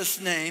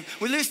Jesus' name.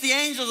 We loose the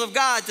angels of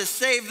God to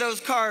save those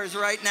cars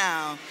right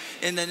now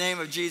in the name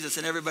of Jesus.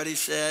 And everybody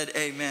said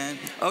amen.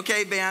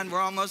 Okay, band, we're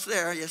almost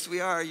there. Yes, we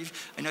are.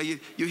 I know you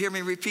hear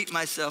me repeat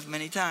myself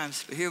many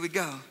times, but here we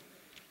go.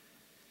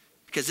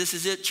 Because this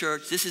is it,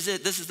 church. This is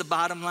it. This is the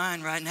bottom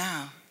line right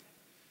now.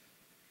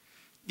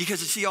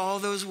 Because you see all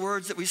those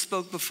words that we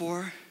spoke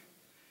before,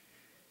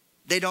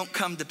 they don't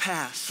come to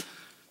pass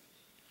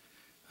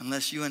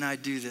unless you and I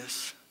do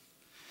this.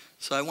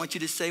 So I want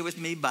you to say with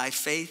me, by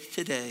faith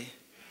today.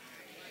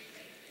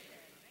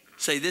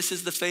 Say, this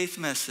is the faith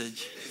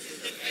message.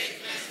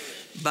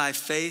 By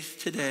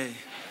faith today,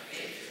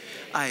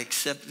 I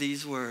accept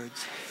these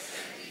words.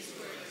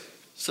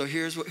 So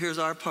here's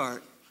our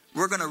part.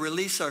 We're going to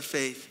release our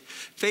faith.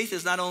 Faith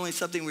is not only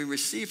something we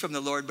receive from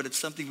the Lord, but it's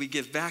something we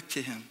give back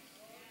to him.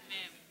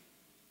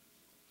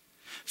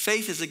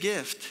 Faith is a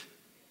gift.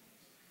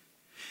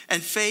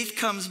 And faith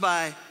comes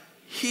by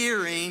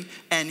hearing,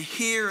 and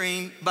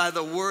hearing by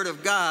the word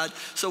of God.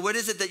 So what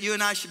is it that you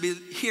and I should be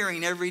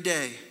hearing every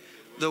day?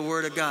 The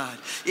word of God.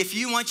 If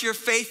you want your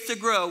faith to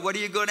grow, what are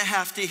you going to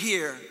have to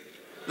hear?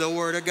 The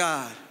word of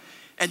God.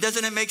 And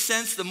doesn't it make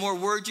sense? The more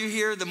word you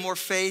hear, the more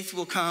faith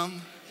will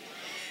come.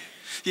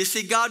 You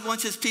see, God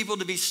wants his people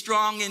to be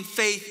strong in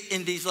faith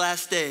in these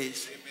last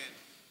days.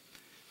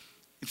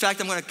 In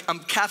fact, I'm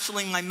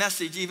capsuling my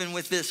message even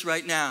with this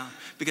right now,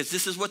 because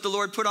this is what the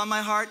Lord put on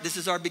my heart. This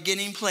is our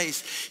beginning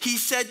place. He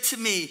said to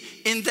me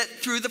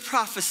through the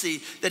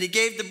prophecy that he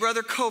gave to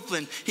Brother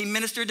Copeland, he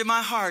ministered to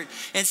my heart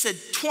and said,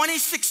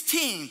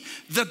 2016,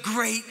 the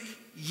great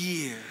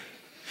year.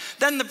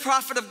 Then the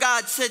prophet of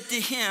God said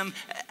to him,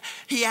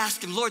 he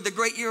asked him, Lord, the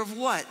great year of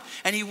what?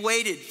 And he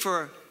waited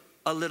for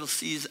a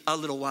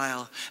little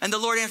while. And the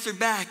Lord answered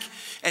back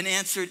and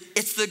answered,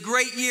 it's the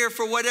great year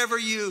for whatever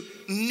you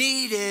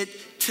need it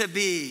to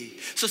be.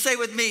 So say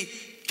with me,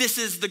 this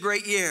is the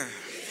great year.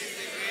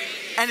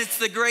 And it's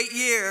the great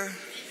year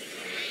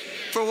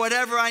for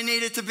whatever I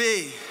need it to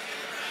be.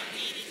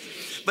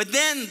 But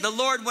then the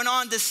Lord went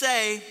on to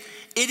say,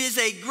 it is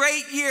a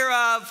great year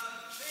of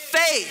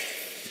faith.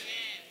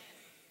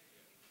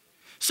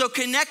 So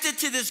connected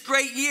to this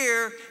great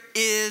year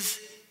is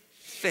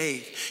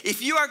faith.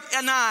 If you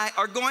and I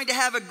are going to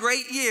have a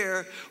great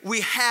year,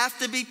 we have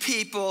to be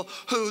people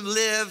who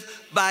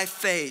live by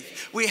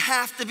faith. We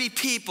have to be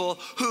people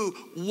who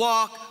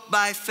walk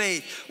by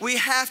faith. We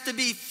have to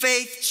be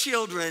faith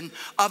children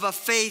of a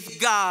faith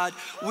God.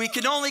 We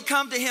can only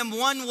come to him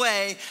one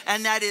way,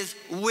 and that is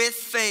with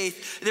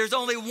faith. There's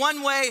only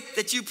one way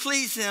that you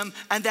please him,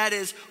 and that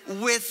is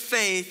with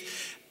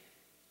faith.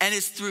 And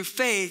it's through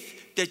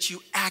faith that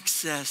you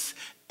access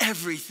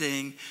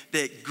everything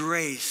that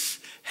grace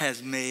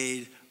has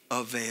made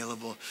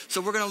available.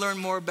 So we're going to learn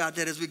more about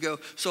that as we go.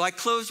 So I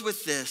close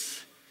with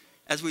this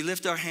as we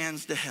lift our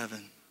hands to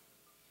heaven.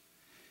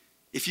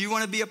 If you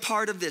want to be a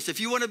part of this, if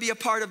you want to be a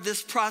part of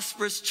this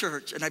prosperous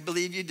church, and I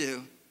believe you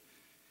do.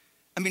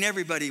 I mean,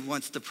 everybody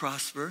wants to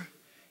prosper.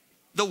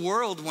 The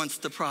world wants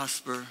to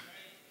prosper.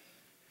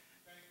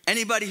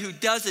 Anybody who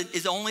doesn't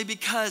is only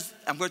because,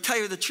 I'm going to tell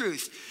you the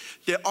truth,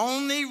 the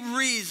only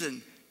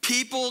reason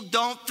people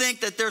don't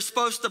think that they're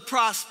supposed to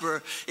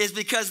prosper is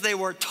because they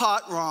were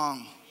taught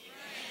wrong.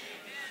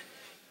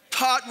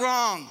 Taught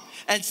wrong.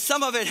 And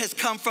some of it has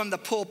come from the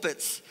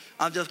pulpits.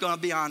 I'm just going to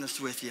be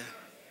honest with you.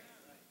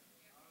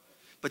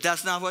 But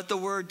that's not what the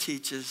word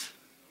teaches.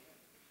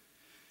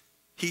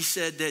 He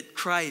said that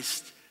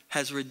Christ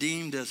has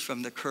redeemed us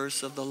from the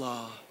curse of the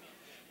law.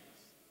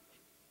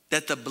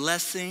 That the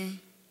blessing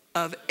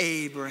of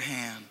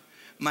Abraham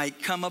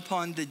might come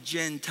upon the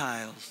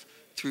Gentiles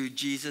through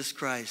Jesus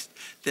Christ,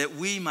 that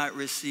we might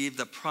receive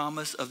the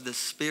promise of the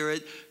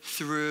Spirit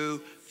through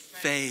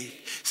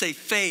faith. Say,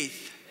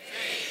 faith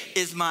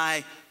is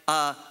my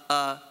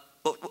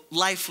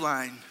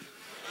lifeline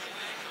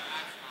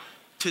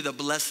to the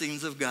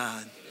blessings of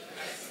God.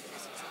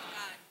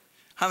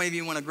 How many of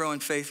you want to grow in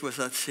faith with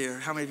us here?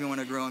 How many of you want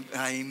to grow in?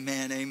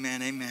 Amen,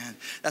 amen, amen.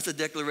 That's a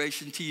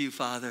declaration to you,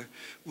 Father.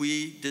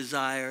 We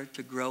desire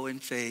to grow in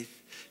faith.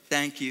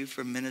 Thank you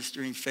for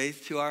ministering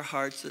faith to our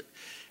hearts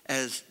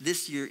as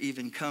this year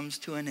even comes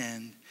to an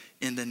end,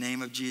 in the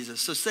name of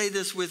Jesus. So say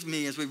this with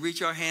me as we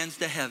reach our hands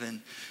to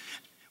heaven.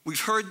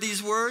 We've heard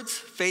these words.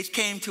 Faith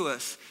came to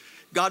us.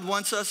 God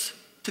wants us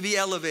to be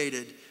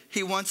elevated.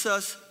 He wants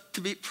us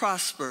to be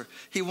prosper.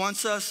 He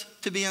wants us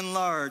to be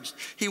enlarged.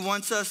 He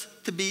wants us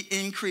to be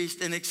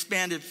increased and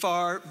expanded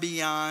far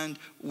beyond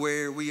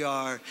where we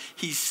are.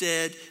 He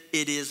said,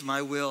 it is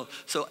my will.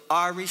 So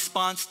our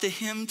response to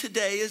him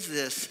today is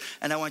this,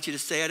 and I want you to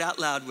say it out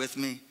loud with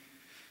me.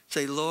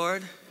 Say,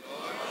 Lord,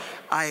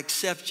 I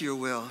accept your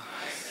will.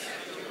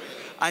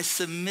 I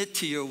submit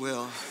to your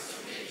will.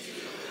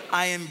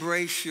 I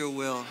embrace your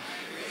will.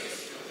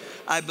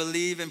 I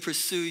believe and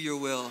pursue your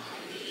will.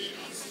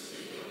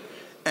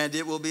 And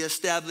it will be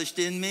established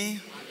in me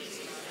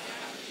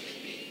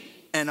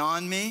and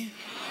on me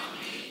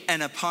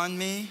and upon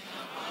me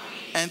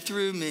and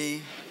through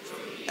me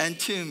and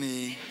to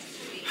me.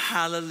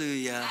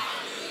 Hallelujah.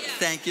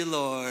 Thank you,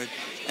 Lord.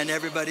 And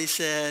everybody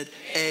said,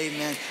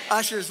 amen.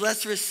 Ushers,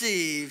 let's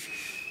receive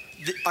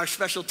our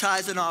special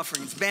tithes and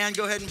offerings. Band,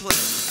 go ahead and play.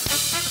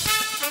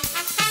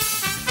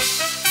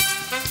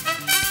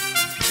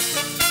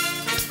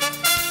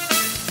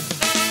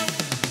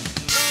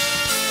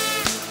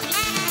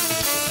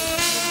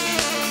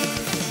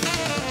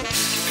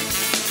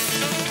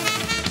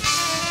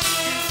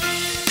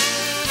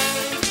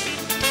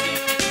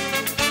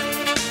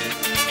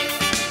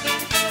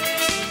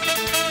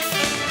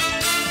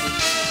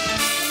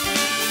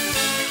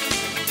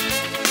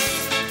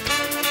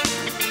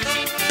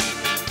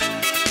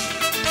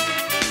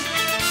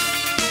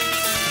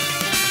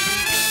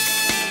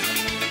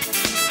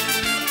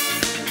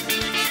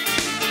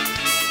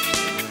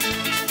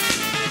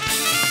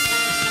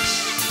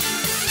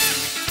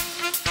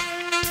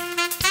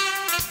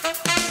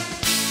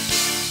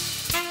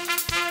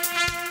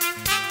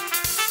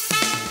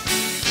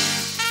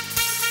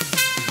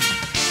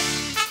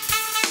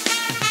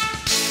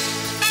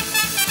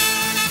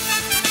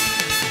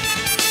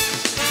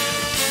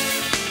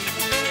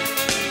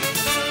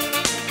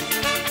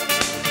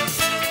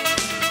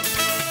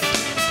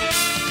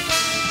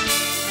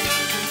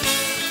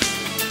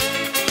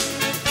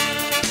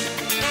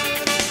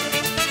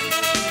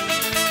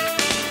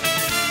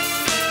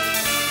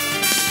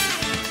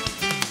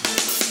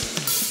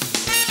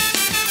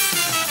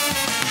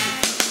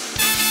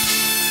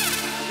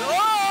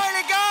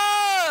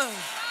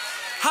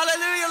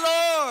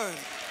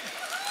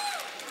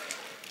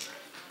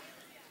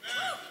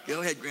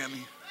 Go ahead,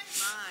 Grammy.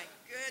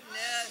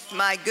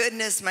 My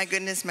goodness.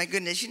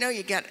 You know,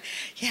 you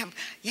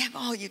have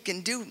all you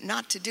can do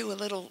not to do a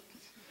little.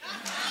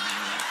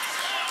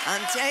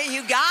 I'm telling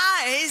you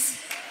guys,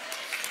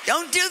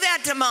 don't do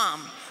that to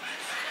mom.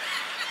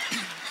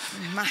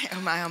 My,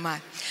 oh my, oh my.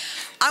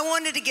 I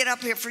wanted to get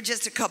up here for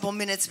just a couple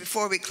minutes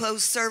before we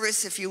close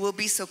service, if you will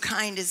be so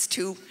kind as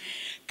to,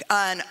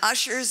 and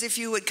ushers, if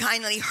you would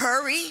kindly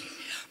hurry,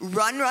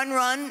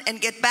 run,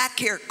 and get back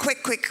here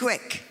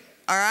quick.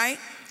 All right?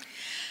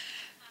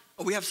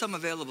 Oh, we have some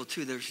available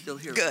too. They're still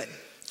here. Good.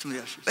 Some of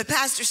the ushers. But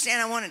Pastor Stan,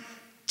 I want to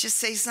just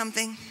say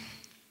something.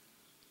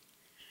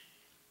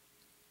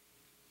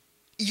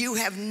 You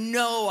have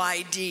no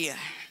idea,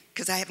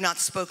 because I have not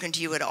spoken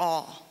to you at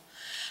all,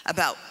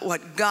 about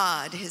what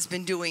God has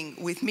been doing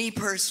with me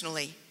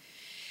personally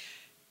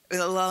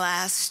the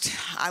last,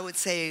 I would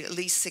say, at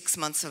least 6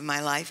 months of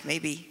my life,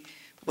 maybe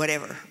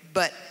whatever.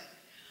 But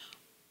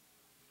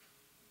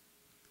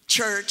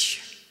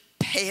church,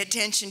 pay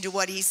attention to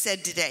what he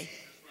said today.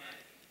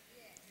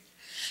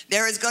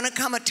 There is going to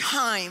come a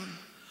time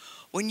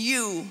when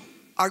you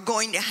are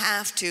going to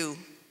have to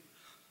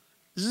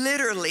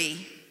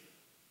literally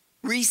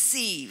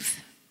receive.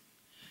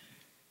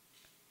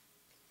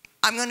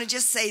 I'm going to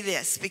just say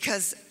this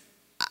because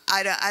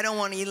I don't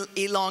want to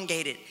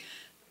elongate it.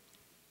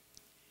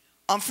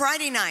 On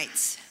Friday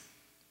nights,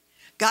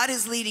 God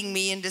is leading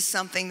me into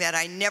something that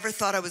I never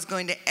thought I was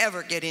going to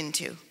ever get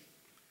into.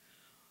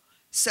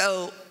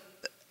 So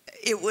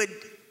it would,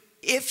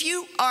 if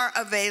you are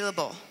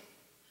available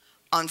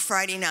on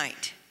Friday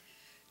night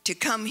to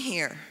come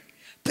here,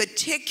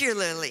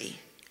 particularly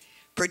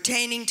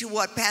pertaining to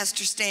what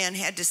Pastor Stan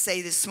had to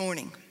say this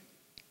morning.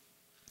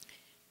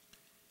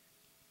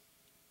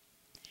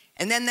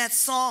 And then that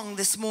song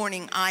this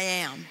morning, I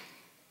Am.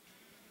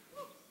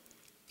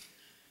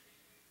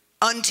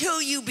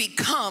 Until you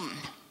become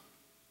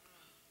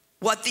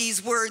what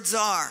these words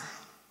are,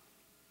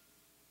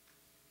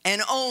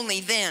 and only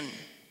then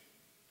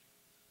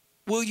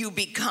will you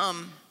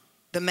become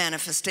the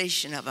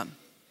manifestation of them.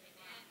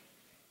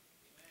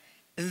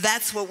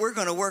 That's what we're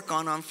going to work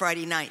on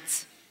Friday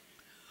nights.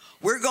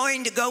 We're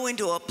going to go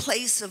into a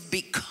place of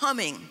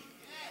becoming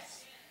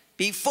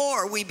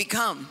before we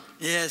become.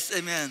 Yes,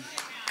 amen.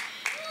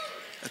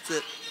 That's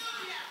it.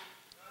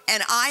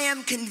 And I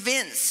am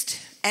convinced,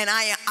 and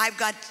I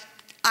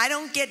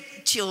don't get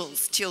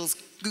chills,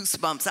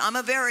 goosebumps. I'm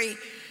a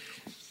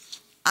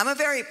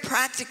very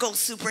practical,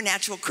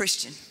 supernatural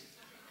Christian.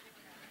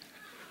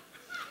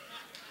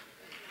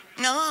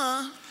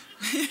 Yeah.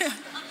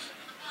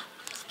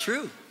 It's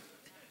true.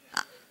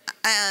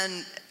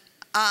 And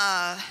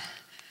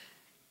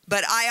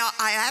but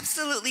I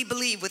absolutely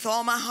believe with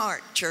all my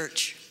heart,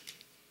 church,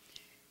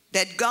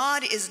 that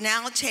God is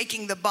now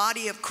taking the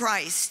body of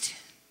Christ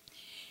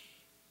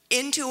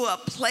into a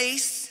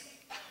place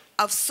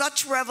of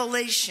such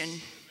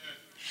revelation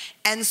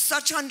and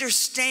such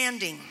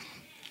understanding.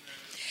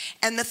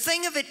 And the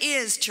thing of it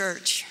is,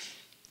 church,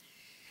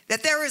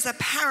 that there is a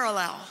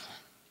parallel.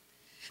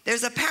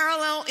 There's a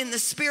parallel in the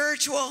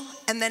spiritual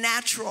and the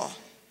natural.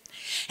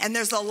 And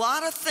there's a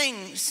lot of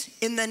things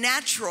in the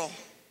natural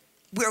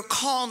we'll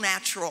call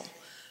natural,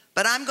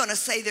 but I'm going to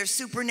say they're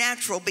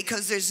supernatural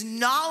because there's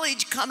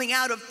knowledge coming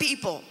out of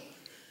people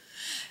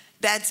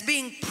that's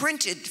being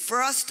printed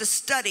for us to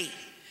study,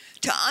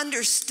 to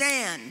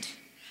understand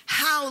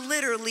how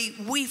literally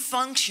we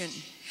function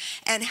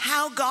and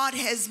how God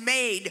has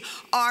made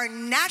our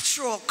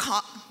natural,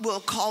 we'll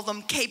call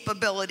them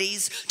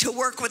capabilities, to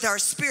work with our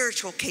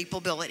spiritual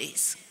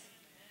capabilities.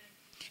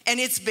 And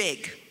it's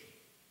big.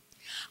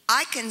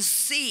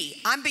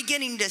 I'm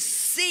beginning to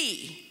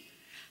see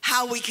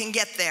how we can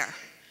get there.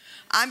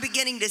 I'm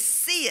beginning to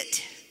see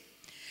it.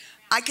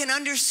 I can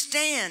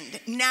understand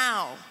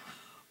now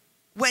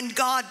when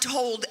God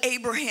told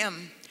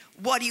Abraham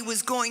what he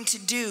was going to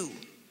do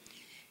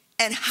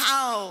and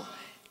how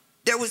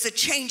there was a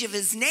change of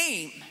his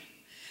name.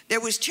 There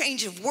was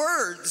change of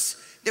words.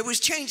 There was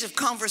change of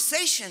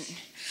conversation.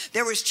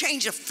 There was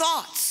change of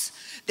thoughts.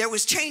 There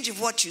was change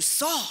of what you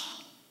saw.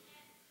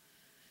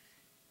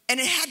 And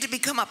it had to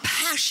become a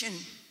passion.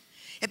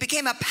 It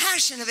became a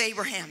passion of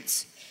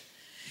Abraham's.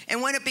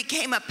 And when it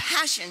became a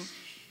passion,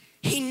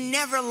 he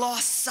never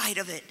lost sight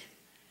of it.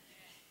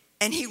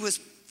 And he was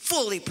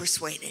fully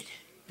persuaded.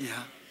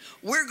 Yeah.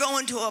 We're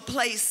going to a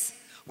place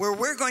where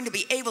we're going to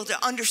be able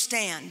to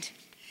understand.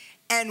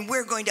 And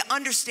we're going to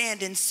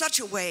understand in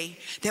such a way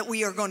that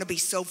we are going to be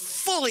so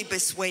fully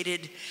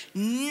persuaded,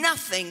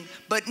 nothing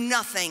but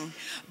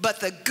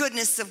the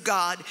goodness of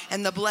God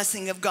and the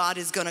blessing of God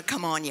is going to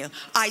come on you.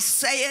 I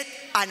say it,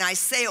 and I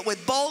say it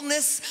with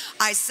boldness.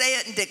 I say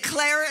it and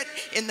declare it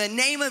in the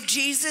name of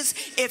Jesus.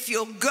 If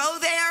you'll go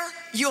there,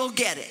 you'll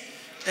get it.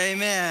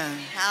 Amen.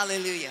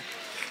 Hallelujah.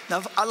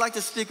 Now, I'd like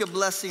to speak a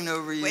blessing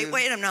over you.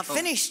 Wait, I'm not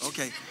finished.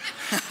 Okay.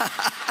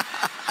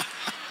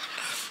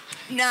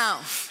 Now,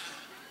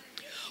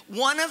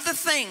 one of the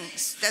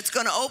things that's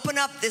going to open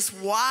up this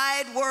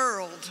wide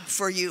world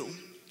for you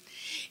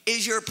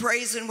is your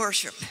praise and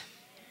worship.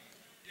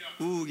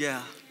 Ooh,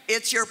 yeah.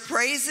 It's your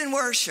praise and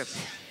worship.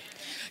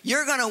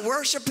 You're going to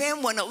worship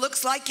him when it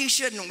looks like you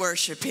shouldn't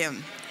worship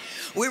him.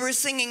 We were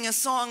singing a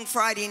song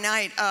Friday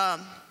night. I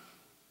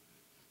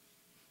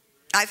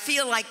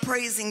feel like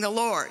praising the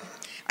Lord.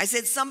 I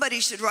said,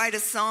 somebody should write a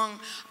song,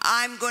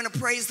 I'm going to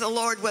praise the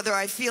Lord whether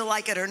I feel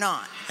like it or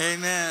not.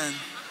 Amen.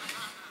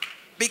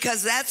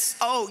 Because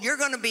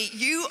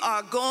you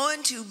are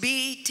going to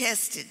be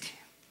tested.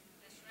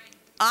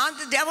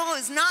 The devil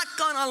is not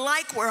going to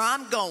like where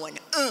I'm going.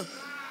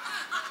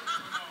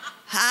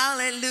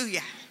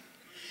 Hallelujah.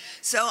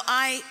 So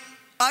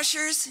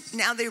ushers,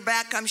 now they're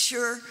back, I'm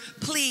sure.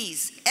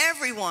 Please,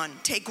 everyone,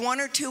 take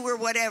one or two or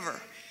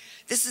whatever.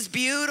 This is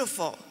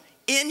beautiful.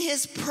 In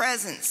his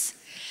presence.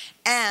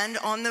 And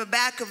on the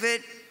back of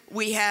it,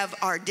 we have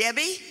our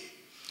Debbie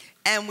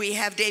and we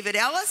have David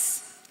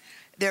Ellis,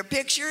 their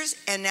pictures.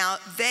 And now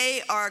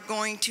they are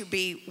going to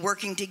be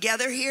working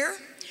together here.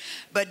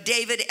 But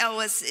David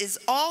Ellis is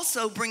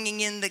also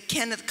bringing in the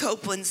Kenneth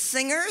Copeland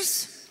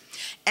singers.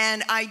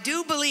 And I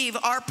do believe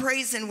our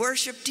praise and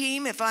worship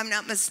team, if I'm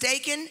not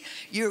mistaken,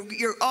 you're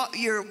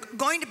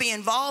going to be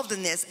involved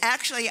in this.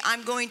 Actually,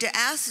 I'm going to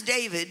ask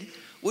David,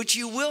 which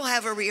you will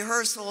have a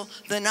rehearsal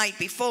the night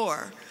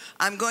before.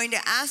 I'm going to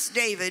ask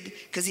David,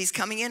 because he's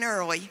coming in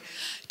early,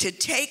 to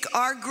take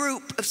our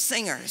group of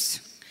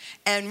singers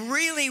and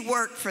really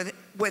work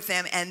with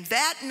them. And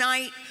that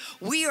night,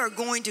 we are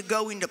going to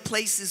go into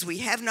places we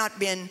have not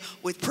been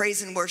with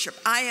praise and worship.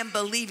 I am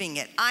believing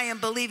it. I am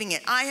believing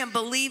it. I am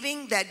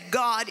believing that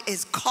God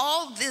has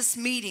called this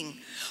meeting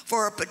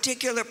for a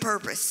particular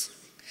purpose,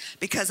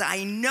 because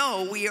I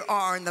know we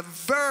are on the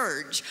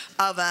verge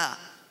of a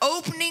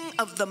opening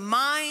of the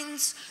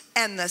minds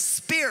and the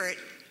spirit,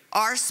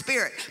 our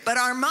spirit, but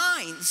our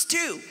minds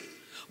too.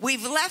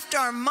 We've left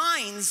our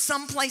minds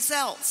someplace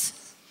else.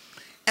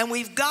 And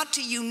we've got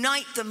to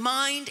unite the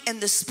mind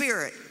and the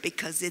spirit,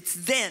 because it's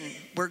then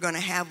we're going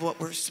to have what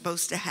we're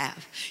supposed to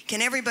have.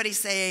 Can everybody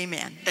say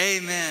amen?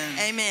 Amen.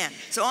 Amen.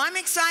 So I'm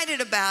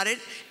excited about it.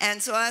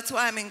 And so that's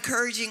why I'm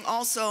encouraging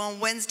also on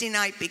Wednesday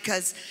night,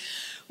 because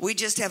we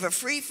just have a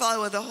free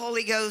flow of the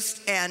Holy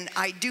Ghost. And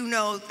I do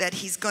know that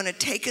he's going to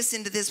take us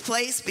into this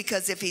place,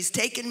 because if he's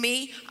taken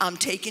me, I'm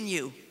taking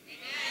you.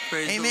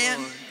 Praise Amen.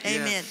 the Lord.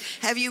 Amen. Yes.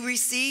 Have you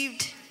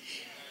received?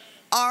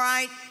 All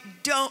right.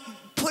 Don't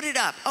put it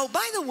up. Oh,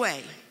 by the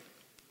way,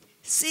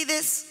 see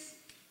this?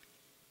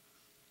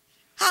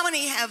 How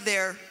many have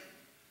their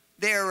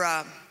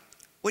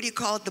what do you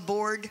call it, the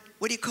board?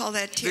 What do you call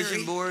that, Terry?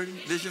 Vision board.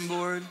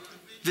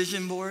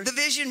 The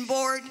vision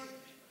board.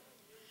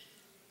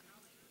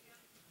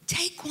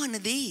 Take one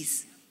of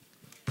these.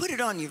 Put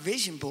it on your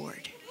vision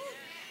board.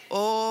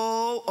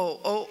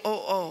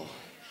 Oh.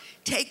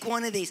 Take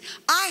one of these.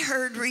 I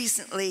heard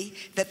recently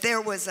that there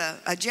was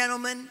a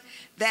gentleman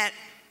that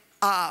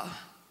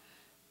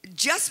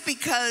just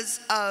because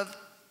of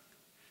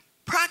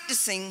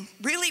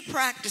really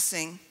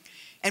practicing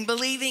and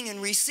believing and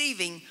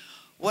receiving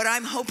what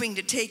I'm hoping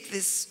to take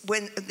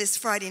this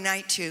Friday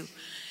night to,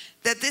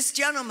 that this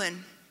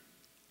gentleman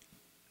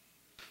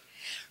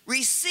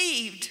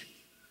received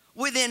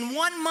within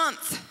 1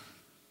 month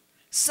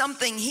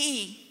something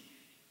he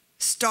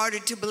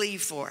started to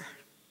believe for.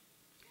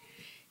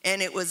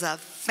 And it was a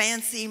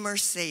fancy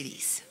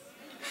Mercedes.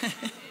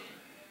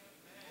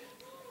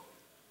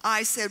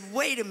 I said,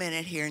 wait a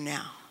minute here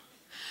now.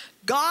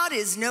 God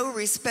is no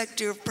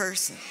respecter of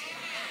person.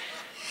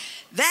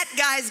 That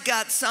guy's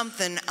got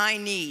something I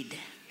need,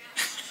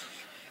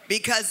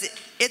 because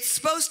it's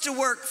supposed to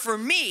work for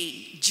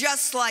me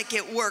just like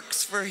it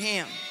works for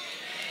him.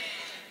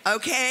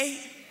 Okay?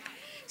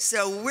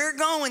 So we're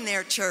going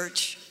there,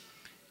 church.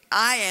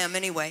 I am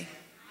anyway.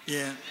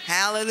 Yeah.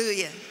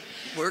 Hallelujah.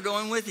 We're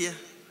going with you.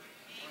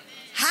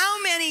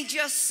 How many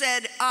just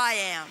said, I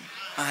am?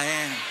 I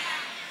am.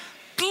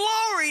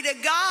 Glory to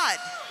God.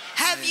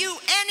 Have you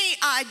any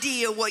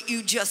idea what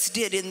you just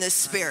did in the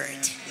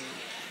spirit?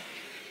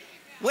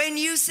 When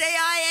you say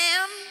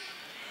I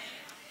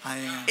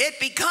am, it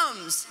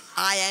becomes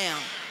I am.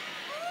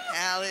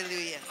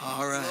 Hallelujah.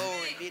 All right.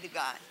 Glory be to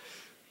God.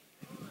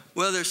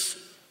 Well, there's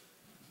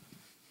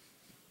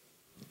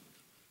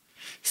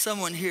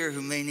someone here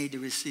who may need to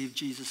receive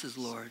Jesus as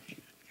Lord.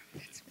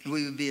 And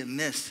we would be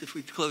amiss if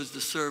we closed the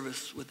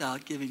service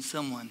without giving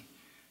someone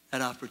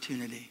that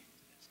opportunity.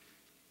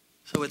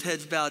 So with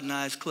heads bowed and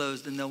eyes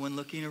closed and no one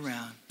looking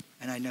around,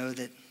 and I know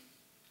that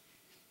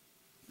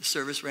the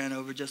service ran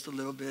over just a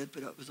little bit,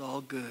 but it was all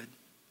good.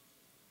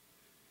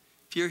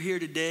 If you're here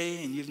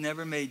today and you've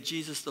never made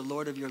Jesus the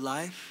Lord of your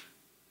life,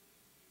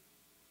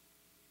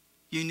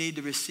 you need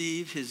to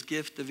receive his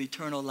gift of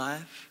eternal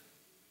life.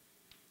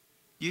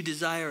 You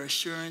desire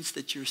assurance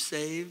that you're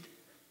saved,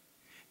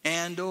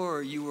 and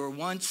or you were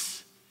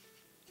once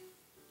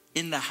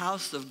in the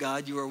house of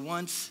God. You were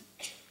once,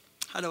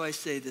 how do I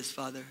say this,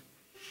 Father?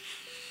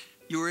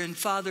 You were in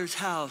Father's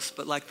house,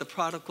 but like the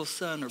prodigal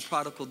son or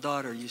prodigal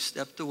daughter, you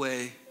stepped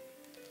away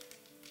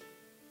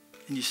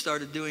and you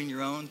started doing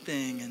your own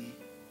thing, and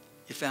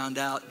you found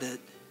out that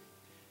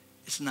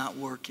it's not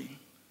working.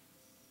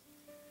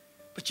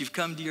 But you've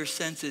come to your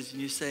senses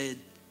and you said,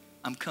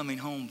 I'm coming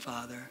home,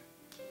 Father.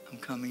 I'm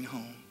coming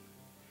home.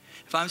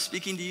 If I'm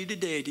speaking to you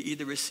today to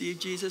either receive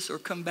Jesus or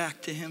come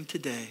back to him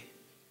today,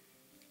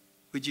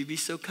 would you be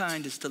so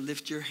kind as to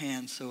lift your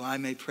hand so I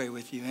may pray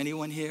with you?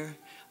 Anyone here?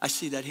 I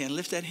see that hand.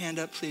 Lift that hand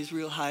up, please,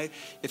 real high.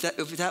 If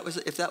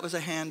that was a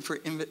hand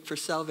for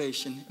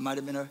salvation, it might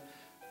have been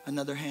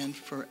another hand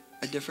for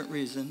a different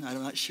reason.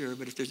 I'm not sure.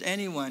 But if there's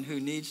anyone who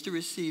needs to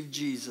receive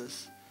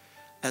Jesus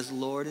as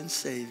Lord and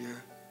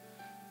Savior,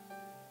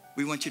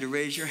 we want you to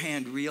raise your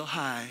hand real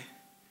high.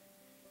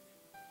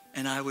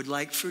 And I would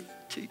like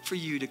for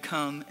you to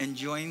come and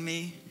join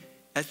me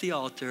at the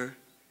altar,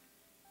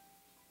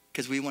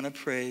 because we want to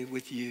pray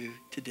with you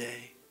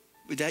today.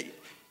 With that,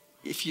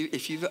 if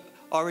you've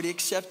already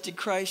accepted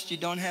Christ, you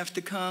don't have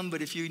to come.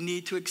 But if you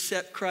need to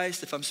accept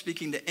Christ, if I'm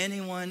speaking to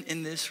anyone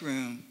in this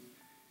room,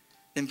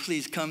 then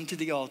please come to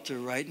the altar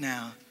right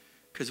now,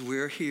 because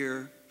we're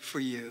here for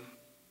you.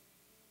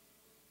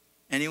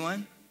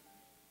 Anyone?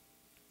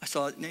 I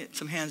saw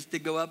some hands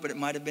did go up, but it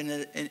might have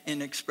been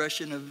an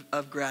expression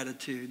of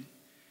gratitude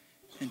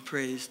and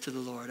praise to the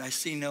Lord. I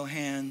see no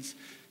hands.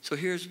 So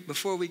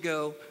before we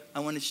go, I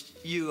want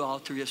you all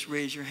to just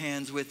raise your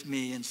hands with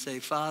me and say,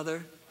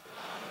 Father,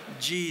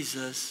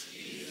 Jesus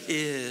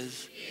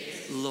is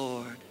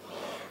Lord.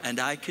 And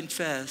I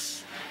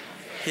confess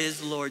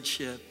his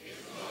lordship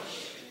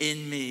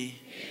in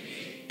me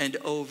and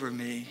over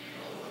me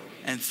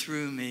and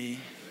through me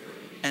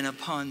and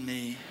upon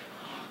me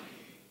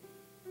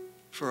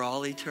for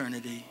all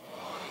eternity.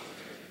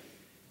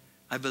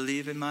 I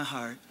believe in my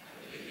heart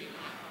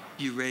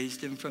you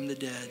raised him from the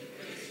dead.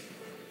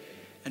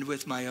 And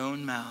with my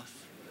own mouth,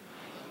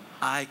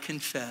 I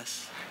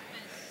confess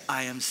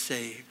I am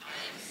saved.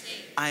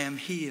 I am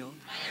healed.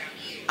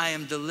 I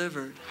am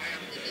delivered.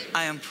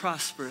 I am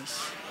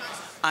prosperous.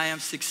 I am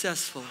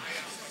successful.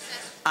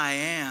 I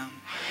am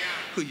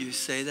who you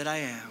say that I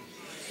am.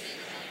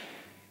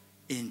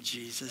 In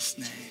Jesus'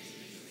 name.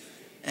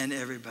 And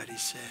everybody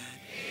said,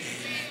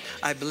 amen.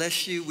 I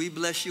bless you. We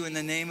bless you in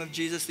the name of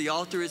Jesus. The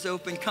altar is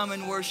open. Come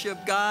and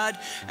worship God.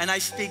 And I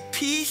speak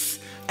peace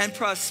and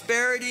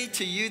prosperity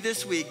to you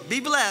this week. Be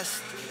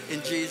blessed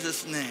in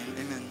Jesus' name.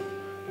 Amen.